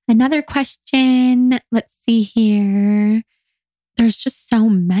 Another question. Let's see here. There's just so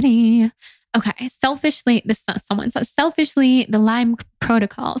many. Okay. Someone says, selfishly, the Lyme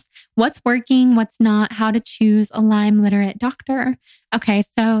protocols. What's working? What's not? How to choose a Lyme literate doctor. Okay.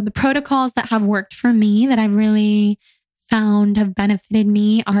 So the protocols that have worked for me that I've really found have benefited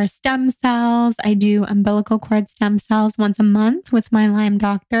me are stem cells. I do umbilical cord stem cells once a month with my Lyme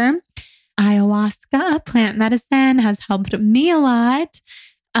doctor. Ayahuasca, plant medicine, has helped me a lot.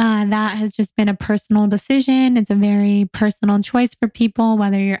 That has just been a personal decision. It's a very personal choice for people,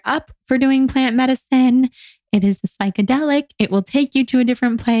 whether you're up for doing plant medicine. It is a psychedelic. It will take you to a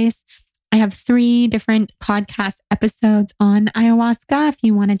different place. I have 3 different podcast episodes on ayahuasca if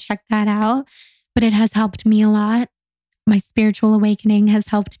you want to check that out. But it has helped me a lot. My spiritual awakening has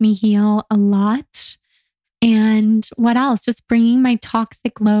helped me heal a lot. And what else? Just bringing my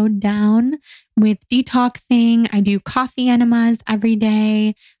toxic load down with detoxing. I do coffee enemas every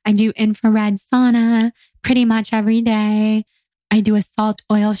day. I do infrared sauna pretty much every day. I do a salt,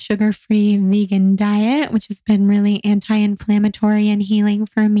 oil, sugar-free vegan diet, which has been really anti-inflammatory and healing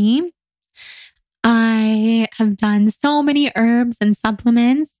for me. I have done so many herbs and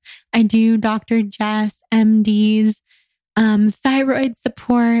supplements. I do Dr. Jess MD's thyroid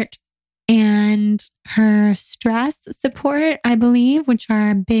support and her stress support, I believe, which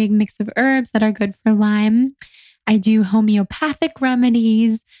are a big mix of herbs that are good for Lyme. I do homeopathic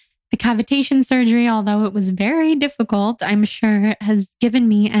remedies. The cavitation surgery, although it was very difficult, I'm sure has given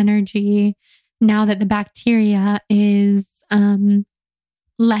me energy now that the bacteria is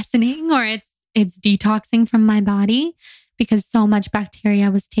lessening or it's detoxing from my body because so much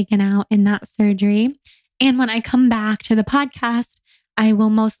bacteria was taken out in that surgery. And when I come back to the podcast, I will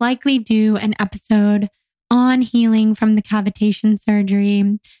most likely do an episode on healing from the cavitation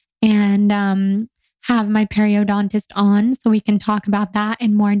surgery and have my periodontist on so we can talk about that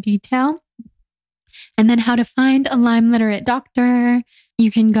in more detail. And then how to find a Lyme literate doctor. You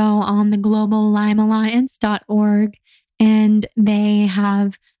can go on the globallymealliance.org and they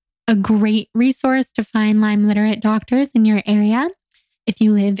have a great resource to find Lyme literate doctors in your area. If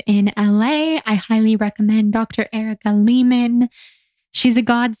you live in LA, I highly recommend Dr. Erica Lehman. She's a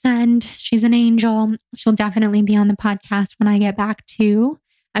godsend. She's an angel. She'll definitely be on the podcast when I get back too.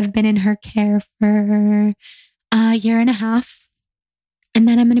 I've been in her care for a year and a half. And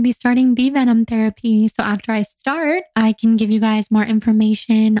then I'm going to be starting bee venom therapy. So after I start, I can give you guys more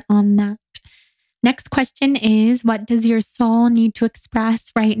information on that. Next question is, what does your soul need to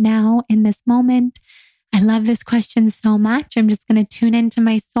express right now in this moment? I love this question so much. I'm just going to tune into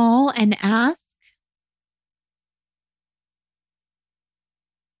my soul and ask.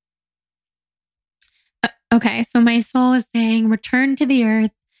 Okay, so my soul is saying, return to the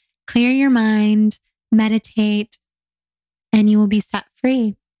earth, clear your mind, meditate, and you will be set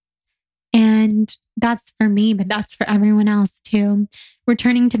free. And that's for me, but that's for everyone else too.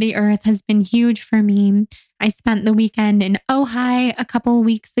 Returning to the earth has been huge for me. I spent the weekend in Ojai a couple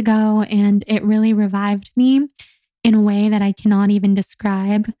weeks ago, and it really revived me in a way that I cannot even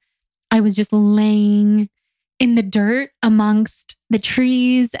describe. I was just laying in the dirt amongst the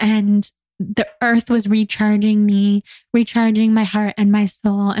trees, and the earth was recharging me, recharging my heart and my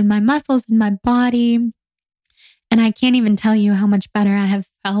soul and my muscles and my body. And I can't even tell you how much better I have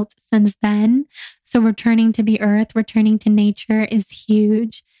felt since then. So returning to the earth, returning to nature is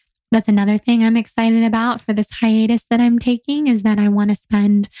huge. That's another thing I'm excited about for this hiatus that I'm taking, is that I want to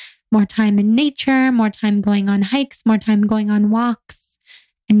spend more time in nature, more time going on hikes, more time going on walks,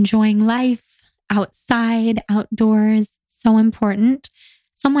 enjoying life outside, outdoors. So important.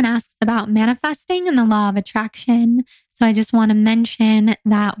 Someone asks about manifesting and the law of attraction. So I just want to mention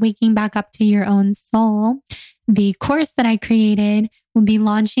that Waking Back Up to Your Own Soul, the course that I created, will be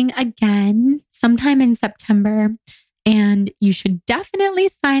launching again sometime in September. And you should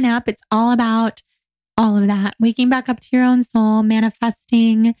definitely sign up. It's all about all of that. Waking back up to your own soul,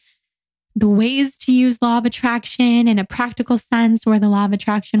 manifesting, the ways to use law of attraction in a practical sense where the law of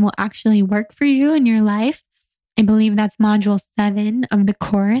attraction will actually work for you in your life. I believe that's module 7 of the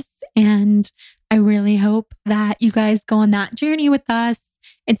course. And I really hope that you guys go on that journey with us.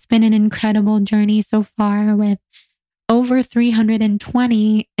 It's been an incredible journey so far with over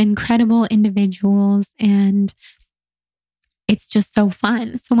 320 incredible individuals. And it's just so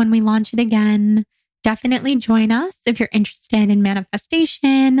fun. So when we launch it again, definitely join us if you're interested in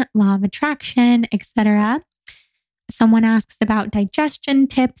manifestation, law of attraction, etc. Someone asks about digestion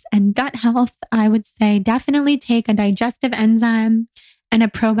tips and gut health. I would say definitely take a digestive enzyme and a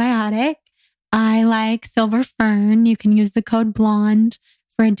probiotic. I like Silver Fern. You can use the code BLONDE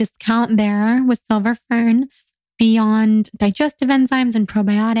for a discount there with Silver Fern. Beyond digestive enzymes and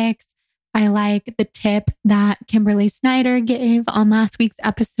probiotics, I like the tip that Kimberly Snyder gave on last week's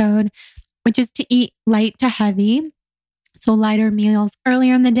episode, which is to eat light to heavy. So lighter meals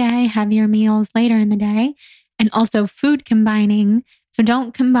earlier in the day, heavier meals later in the day, and also food combining. So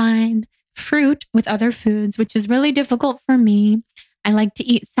don't combine fruit with other foods, which is really difficult for me. I like to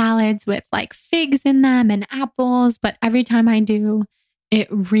eat salads with like figs in them and apples, but every time I do, it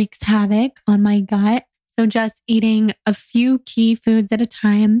wreaks havoc on my gut. So just eating a few key foods at a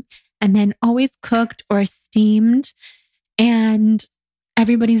time, and then always cooked or steamed. And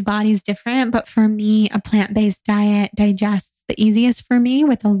everybody's body's different, but for me, a plant-based diet digests the easiest for me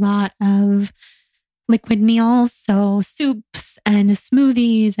with a lot of liquid meals. So soups and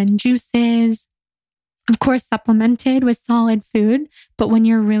smoothies and juices, of course, supplemented with solid food. But when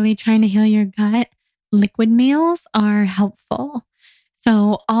you're really trying to heal your gut, liquid meals are helpful.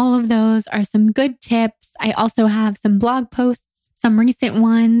 So all of those are some good tips. I also have some blog posts, some recent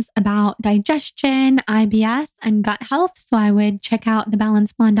ones about digestion, IBS, and gut health. So I would check out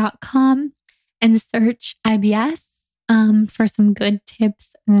thebalancedblonde.com and search IBS for some good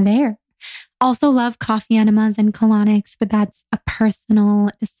tips there. Also love coffee enemas and colonics, but that's a personal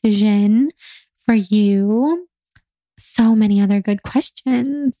decision for you. So many other good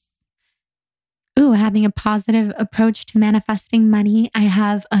questions. Ooh, having a positive approach to manifesting money. I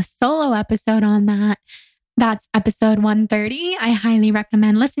have a solo episode on that. That's episode 130. I highly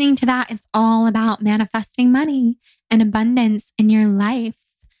recommend listening to that. It's all about manifesting money and abundance in your life.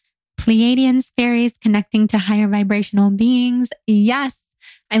 Pleiadians, fairies, connecting to higher vibrational beings. Yes,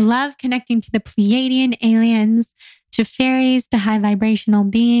 I love connecting to the Pleiadian aliens, to fairies, to high vibrational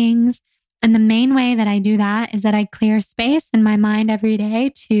beings. And the main way that I do that is that I clear space in my mind every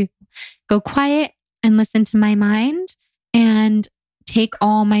day to go quiet and listen to my mind and take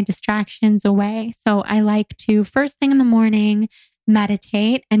all my distractions away. So I like to, first thing in the morning,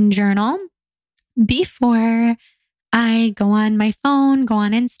 meditate and journal before I go on my phone, go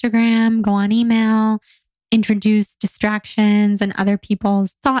on Instagram, go on email, introduce distractions and other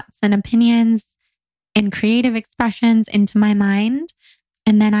people's thoughts and opinions and creative expressions into my mind.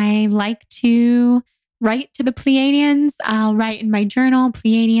 And then I like to write to the Pleiadians. I'll write in my journal,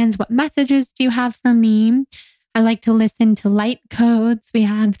 Pleiadians, what messages do you have for me? I like to listen to light codes. We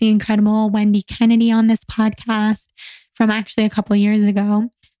have the incredible Wendy Kennedy on this podcast from actually a couple years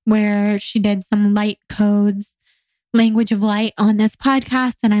ago, where she did some light codes, language of light on this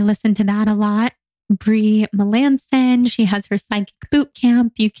podcast. And I listen to that a lot. Brie Melanson, she has her psychic boot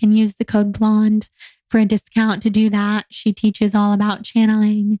camp. You can use the code BLONDE for a discount to do that. She teaches all about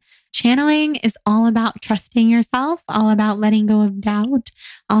channeling. Channeling is all about trusting yourself, all about letting go of doubt,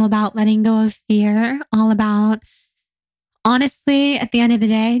 all about letting go of fear, all about, honestly, at the end of the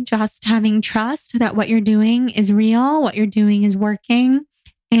day, just having trust that what you're doing is real, what you're doing is working,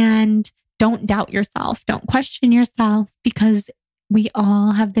 and don't doubt yourself. Don't question yourself, because we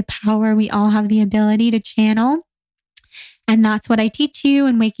all have the power. We all have the ability to channel. And that's what I teach you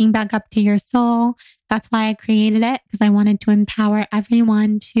in Waking Back Up to Your Soul. That's why I created it, because I wanted to empower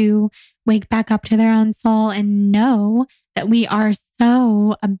everyone to wake back up to their own soul and know that we are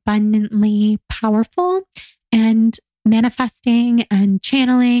so abundantly powerful. And manifesting and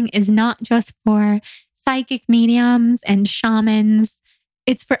channeling is not just for psychic mediums and shamans.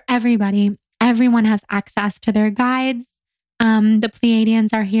 It's for everybody. Everyone has access to their guides. The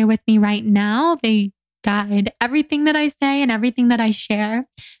Pleiadians are here with me right now. They guide everything that I say and everything that I share.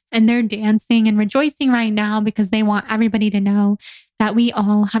 And they're dancing and rejoicing right now because they want everybody to know that we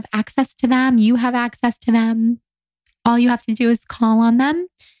all have access to them. You have access to them. All you have to do is call on them.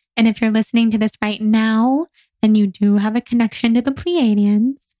 And if you're listening to this right now, then you do have a connection to the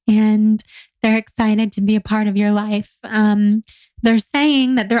Pleiadians, and they're excited to be a part of your life. They're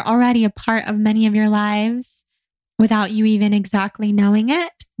saying that they're already a part of many of your lives without you even exactly knowing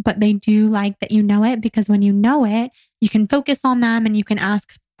it, but they do like that you know it, because when you know it, you can focus on them and you can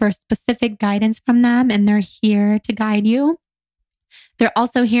ask for specific guidance from them, and they're here to guide you. They're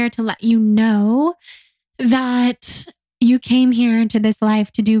also here to let you know that you came here into this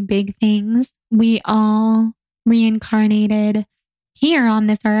life to do big things. We all reincarnated here on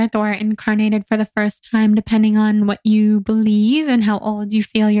this earth, or incarnated for the first time, depending on what you believe and how old you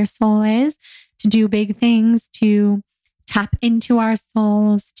feel your soul is, to do big things, to tap into our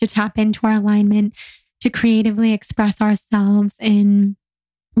souls, to tap into our alignment, to creatively express ourselves in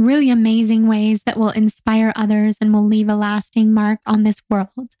really amazing ways that will inspire others and will leave a lasting mark on this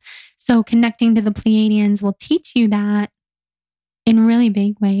world. So connecting to the Pleiadians will teach you that in really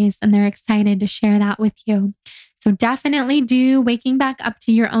big ways, and they're excited to share that with you. So definitely do Waking Back Up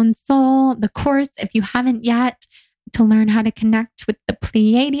to Your Own Soul, the course, if you haven't yet, to learn how to connect with the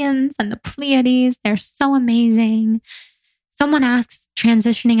Pleiadians and the Pleiades. They're so amazing. Someone asks,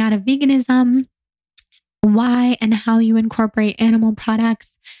 transitioning out of veganism, why and how you incorporate animal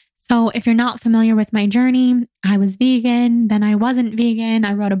products. So if you're not familiar with my journey, I was vegan, then I wasn't vegan.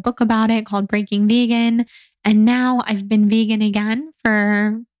 I wrote a book about it called Breaking Vegan. And now I've been vegan again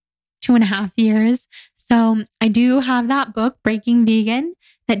for 2.5 years. So I do have that book, Breaking Vegan,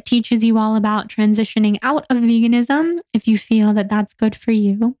 that teaches you all about transitioning out of veganism if you feel that that's good for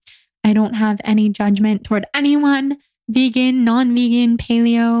you. I don't have any judgment toward anyone, vegan, non-vegan,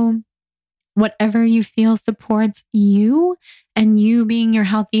 paleo, whatever you feel supports you and you being your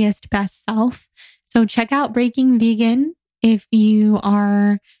healthiest, best self. So check out Breaking Vegan if you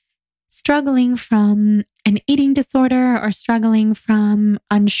are struggling from an eating disorder or struggling from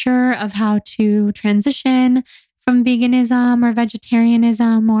unsure of how to transition from veganism or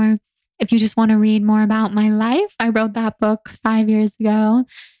vegetarianism, or if you just want to read more about my life. I wrote that book 5 years ago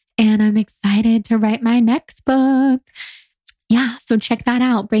and I'm excited to write my next book. Yeah, so check that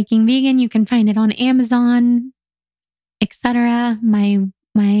out. Breaking Vegan. You can find it on Amazon, etc. My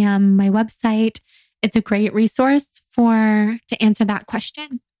website. It's a great resource to answer that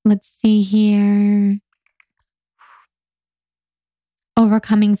question. Let's see here.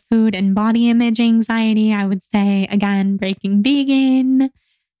 Overcoming food and body image anxiety. I would say, again, Breaking Vegan,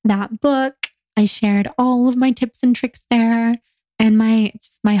 that book. I shared all of my tips and tricks there, and my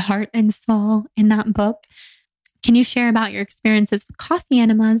heart and soul in that book. Can you share about your experiences with coffee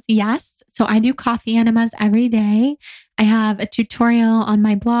enemas? Yes. So I do coffee enemas every day. I have a tutorial on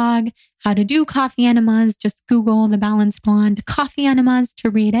my blog, how to do coffee enemas. Just Google The Balanced Blonde coffee enemas to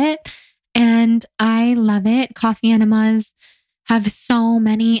read it. And I love it. Coffee enemas have so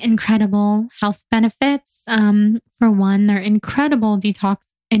many incredible health benefits. For one, they're incredibly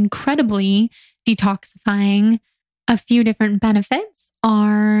detoxifying. A few different benefits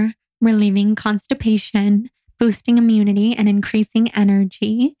are relieving constipation, boosting immunity, and increasing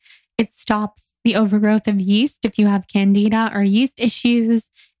energy. It stops the overgrowth of yeast if you have candida or yeast issues.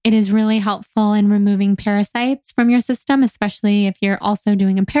 It is really helpful in removing parasites from your system, especially if you're also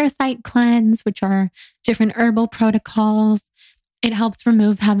doing a parasite cleanse, which are different herbal protocols. It helps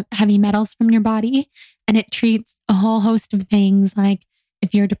remove heavy metals from your body, and it treats a whole host of things. Like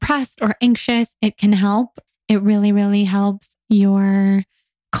if you're depressed or anxious, it can help. It really, really helps your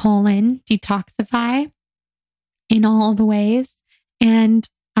colon detoxify in all the ways. And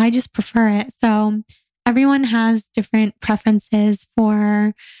I just prefer it. So everyone has different preferences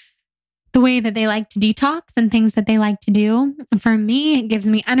for the way that they like to detox and things that they like to do. For me, it gives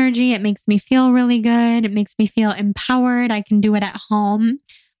me energy. It makes me feel really good. It makes me feel empowered. I can do it at home.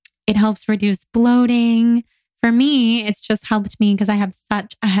 It helps reduce bloating. For me, it's just helped me because I have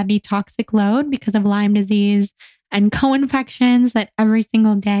such a heavy toxic load because of Lyme disease and co-infections that every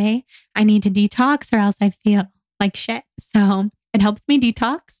single day I need to detox or else I feel like shit. So it helps me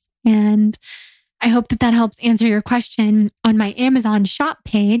detox. And I hope that helps answer your question. On my Amazon shop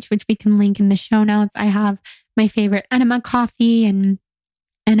page, which we can link in the show notes, I have my favorite enema coffee and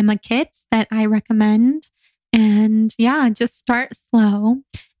enema kits that I recommend. And yeah, just start slow.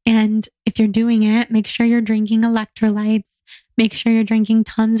 And if you're doing it, make sure you're drinking electrolytes. Make sure you're drinking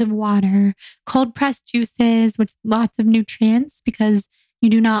tons of water, cold pressed juices with lots of nutrients, because you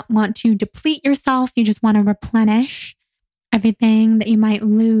do not want to deplete yourself. You just want to replenish everything that you might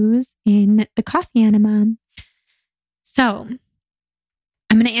lose in the coffee enema. So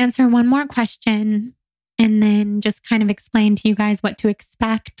I'm going to answer one more question and then just kind of explain to you guys what to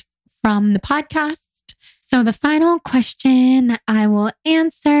expect from the podcast. So the final question that I will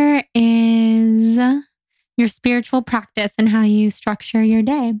answer is, your spiritual practice and how you structure your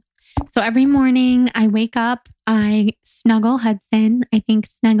day. So every morning I wake up, I snuggle Hudson. I think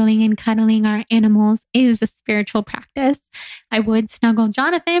snuggling and cuddling our animals is a spiritual practice. I would snuggle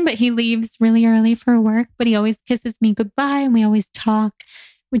Jonathan, but he leaves really early for work, but he always kisses me goodbye and we always talk,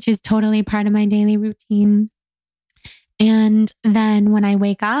 which is totally part of my daily routine. And then when I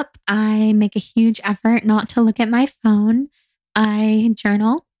wake up, I make a huge effort not to look at my phone. I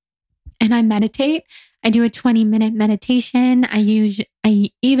journal and I meditate. I do a 20-minute meditation.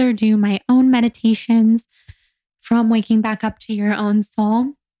 I either do my own meditations from waking back up to your own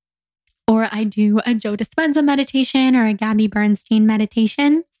soul, or I do a Joe Dispenza meditation or a Gabby Bernstein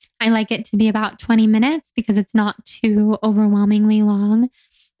meditation. I like it to be about 20 minutes because it's not too overwhelmingly long,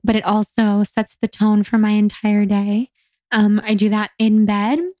 but it also sets the tone for my entire day. I do that in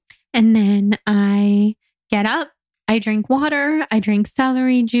bed, and then I get up, I drink water, I drink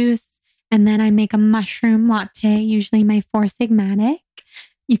celery juice, and then I make a mushroom latte, usually my Four Sigmatic.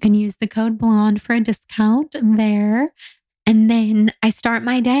 You can use the code BLONDE for a discount there. And then I start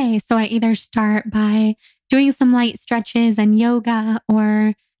my day. So I either start by doing some light stretches and yoga,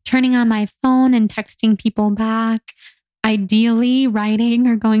 or turning on my phone and texting people back, ideally writing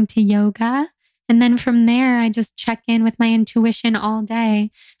or going to yoga. And then from there, I just check in with my intuition all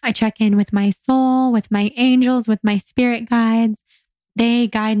day. I check in with my soul, with my angels, with my spirit guides. They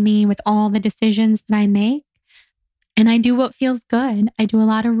guide me with all the decisions that I make. And I do what feels good. I do a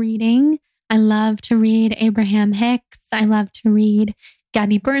lot of reading. I love to read Abraham Hicks. I love to read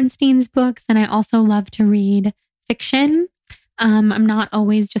Gabby Bernstein's books. And I also love to read fiction. I'm not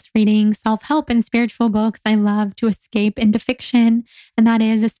always just reading self-help and spiritual books. I love to escape into fiction. And that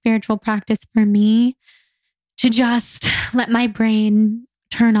is a spiritual practice for me, to just let my brain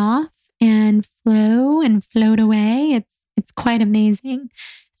turn off and flow and float away. It's quite amazing.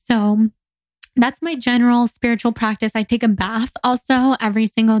 So that's my general spiritual practice. I take a bath also every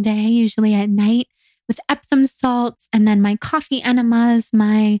single day, usually at night, with Epsom salts, and then my coffee enemas,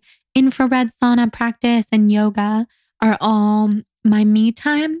 my infrared sauna practice, and yoga are all my me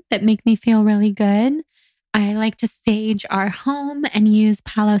time that make me feel really good. I like to sage our home and use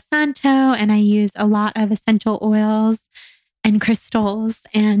Palo Santo, and I use a lot of essential oils and crystals.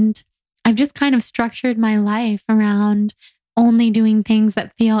 And I've just kind of structured my life around only doing things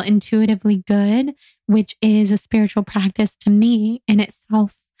that feel intuitively good, which is a spiritual practice to me in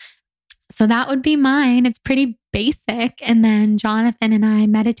itself. So that would be mine. It's pretty basic. And then Jonathan and I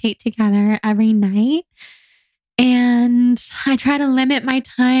meditate together every night. And I try to limit my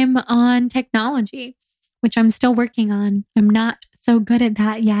time on technology, which I'm still working on. I'm not so good at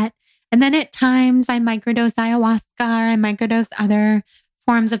that yet. And then at times I microdose ayahuasca, or I microdose other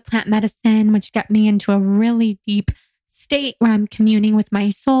forms of plant medicine, which get me into a really deep state where I'm communing with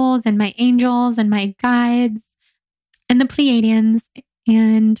my souls and my angels and my guides and the Pleiadians.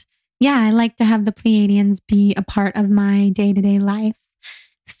 And yeah, I like to have the Pleiadians be a part of my day-to-day life.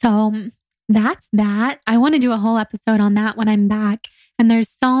 So that's that. I want to do a whole episode on that when I'm back. And there's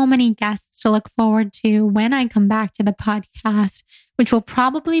so many guests to look forward to when I come back to the podcast, which will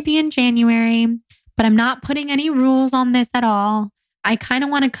probably be in January, but I'm not putting any rules on this at all. I kind of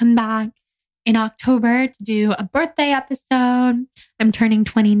want to come back in October to do a birthday episode. I'm turning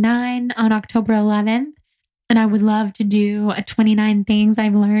 29 on October 11th, and I would love to do a 29 things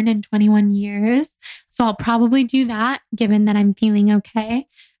I've learned in 21 years. So I'll probably do that, given that I'm feeling okay.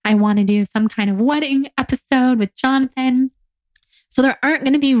 I want to do some kind of wedding episode with Jonathan. So there aren't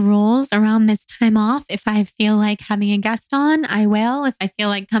going to be rules around this time off. If I feel like having a guest on, I will. If I feel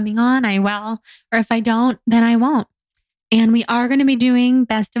like coming on, I will. Or if I don't, then I won't. And we are going to be doing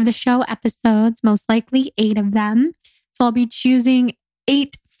best of the show episodes, most likely 8 of them. So I'll be choosing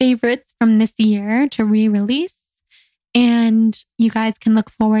 8 favorites from this year to re-release. And you guys can look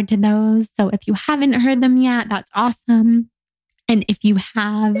forward to those. So if you haven't heard them yet, that's awesome. And if you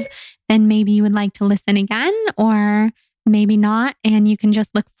have, then maybe you would like to listen again, or maybe not. And you can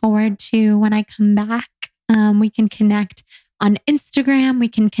just look forward to when I come back. We can connect on Instagram. We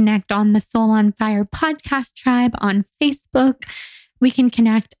can connect on the Soul on Fire podcast tribe on Facebook. We can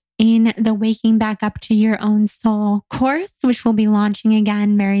connect in the Waking Back Up to Your Own Soul course, which will be launching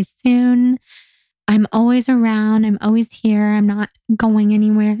again very soon. I'm always around. I'm always here. I'm not going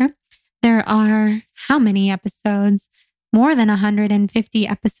anywhere. There are how many episodes? More than 150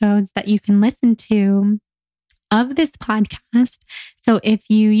 episodes that you can listen to of this podcast. So if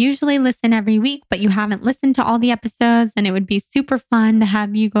you usually listen every week, but you haven't listened to all the episodes, then it would be super fun to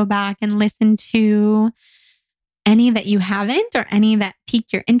have you go back and listen to any that you haven't, or any that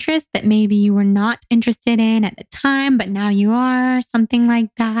piqued your interest that maybe you were not interested in at the time, but now you are, something like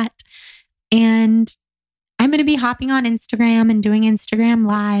that. And I'm going to be hopping on Instagram and doing Instagram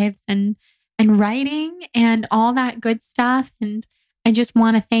lives and writing and all that good stuff. And I just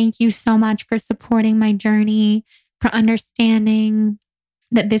want to thank you so much for supporting my journey, for understanding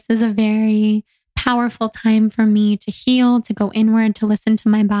that this is a very powerful time for me to heal, to go inward, to listen to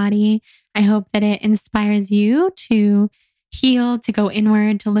my body. I hope that it inspires you to heal, to go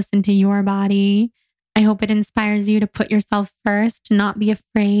inward, to listen to your body. I hope it inspires you to put yourself first, to not be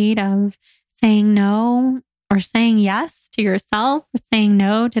afraid of saying no or saying yes to yourself, or saying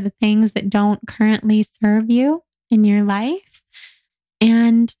no to the things that don't currently serve you in your life.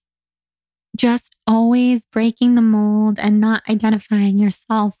 And just always breaking the mold and not identifying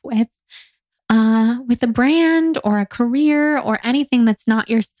yourself with a brand or a career or anything that's not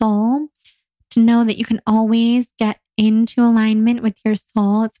your soul. To know that you can always get into alignment with your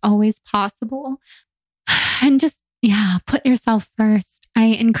soul. It's always possible. And just, put yourself first. I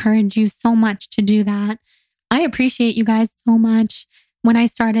encourage you so much to do that. I appreciate you guys so much. When I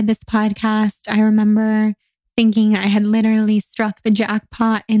started this podcast, I remember thinking I had literally struck the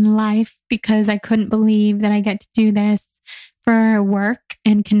jackpot in life because I couldn't believe that I get to do this for work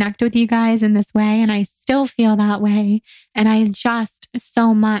and connect with you guys in this way. And I still feel that way. And I just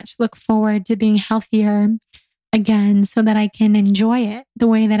so much look forward to being healthier again so that I can enjoy it the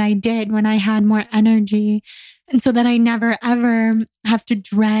way that I did when I had more energy. And so that I never, ever have to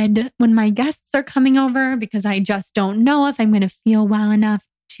dread when my guests are coming over because I just don't know if I'm going to feel well enough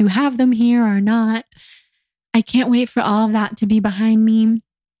to have them here or not. I can't wait for all of that to be behind me.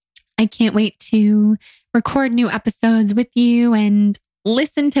 I can't wait to record new episodes with you and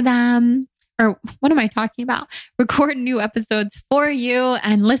listen to them. Or what am I talking about? Record new episodes for you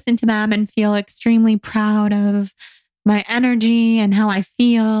and listen to them and feel extremely proud of my energy and how I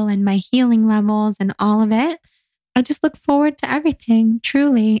feel and my healing levels and all of it. I just look forward to everything.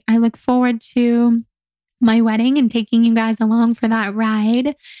 Truly, I look forward to my wedding and taking you guys along for that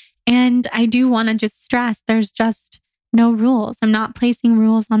ride. And I do want to just stress, there's just no rules. I'm not placing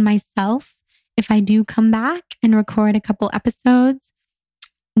rules on myself. If I do come back and record a couple episodes,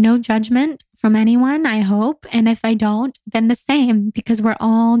 no judgment from anyone, I hope. And if I don't, then the same, because we're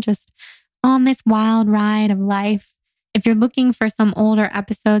all just on this wild ride of life. If you're looking for some older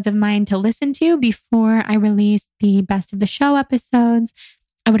episodes of mine to listen to before I release the best of the show episodes,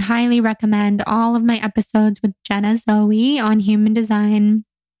 I would highly recommend all of my episodes with Jenna Zoe on human design.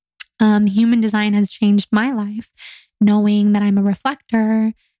 Human design has changed my life. Knowing that I'm a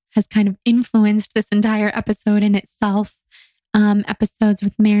reflector has kind of influenced this entire episode in itself. Episodes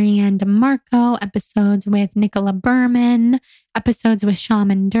with Marianne DeMarco, episodes with Nicola Berman, episodes with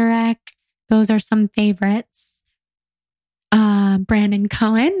Shaman Durek. Those are some favorites. Brandon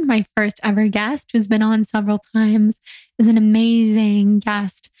Cohen, my first ever guest, who's been on several times, is an amazing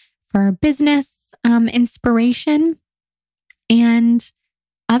guest for business inspiration. And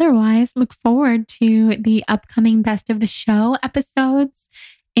otherwise, look forward to the upcoming Best of the Show episodes.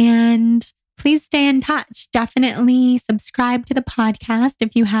 And please stay in touch. Definitely subscribe to the podcast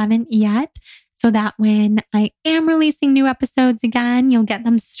if you haven't yet, so that when I am releasing new episodes again, you'll get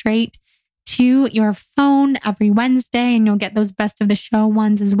them straight to your phone every Wednesday, and you'll get those Best of the Show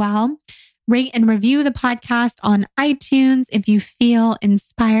ones as well. Rate and review the podcast on iTunes if you feel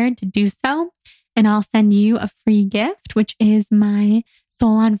inspired to do so. And I'll send you a free gift, which is my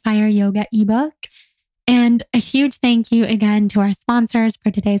Soul on Fire Yoga ebook. And a huge thank you again to our sponsors for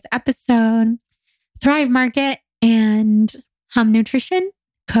today's episode, Thrive Market and Hum Nutrition.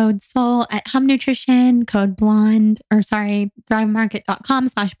 Code SOUL at Hum Nutrition, code blonde,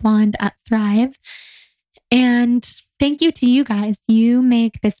 thrivemarket.com/blonde at Thrive. And thank you to you guys. You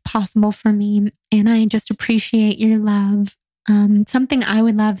make this possible for me. And I just appreciate your love. Something I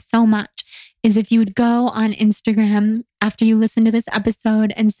would love so much is if you would go on Instagram after you listen to this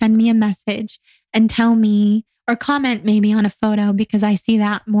episode and send me a message and tell me, or comment maybe on a photo, because I see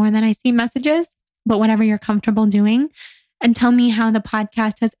that more than I see messages, but whatever you're comfortable doing, and tell me how the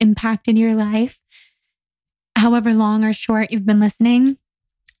podcast has impacted your life, however long or short you've been listening.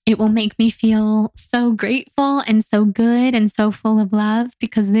 It will make me feel so grateful and so good and so full of love,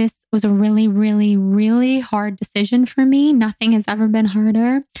 because this was a really, really, really hard decision for me. Nothing has ever been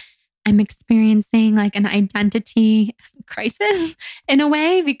harder. I'm experiencing like an identity crisis in a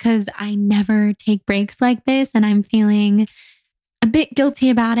way, because I never take breaks like this, and I'm feeling a bit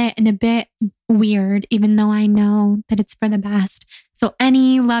guilty about it and a bit weird, even though I know that it's for the best. So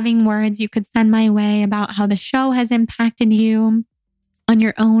any loving words you could send my way about how the show has impacted you on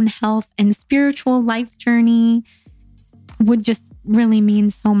your own health and spiritual life journey would just really mean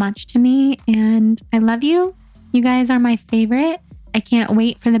so much to me. And I love you. You guys are my favorite. I can't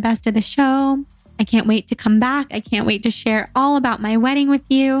wait for the best of the show. I can't wait to come back. I can't wait to share all about my wedding with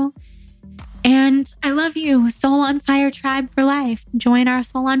you. And I love you, Soul on Fire Tribe for life. Join our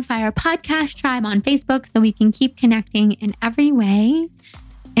Soul on Fire podcast tribe on Facebook so we can keep connecting in every way.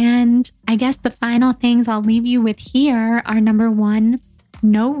 And I guess the final things I'll leave you with here are number 1,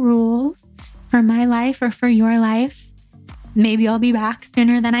 no rules for my life or for your life. Maybe I'll be back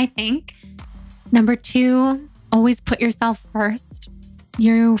sooner than I think. Number 2, always put yourself first.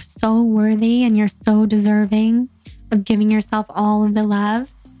 You're so worthy and you're so deserving of giving yourself all of the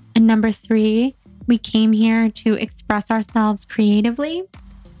love. And number 3, we came here to express ourselves creatively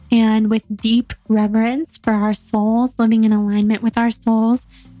and with deep reverence for our souls, living in alignment with our souls.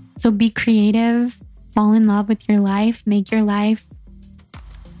 So be creative, fall in love with your life, make your life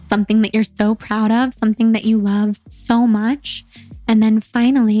something that you're so proud of, something that you love so much. And then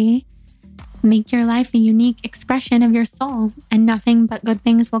finally, make your life a unique expression of your soul, and nothing but good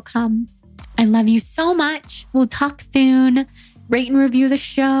things will come. I love you so much. We'll talk soon. Rate and review the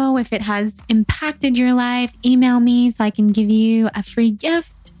show. If it has impacted your life, email me so I can give you a free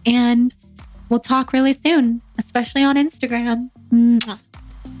gift. And we'll talk really soon, especially on Instagram. Mwah.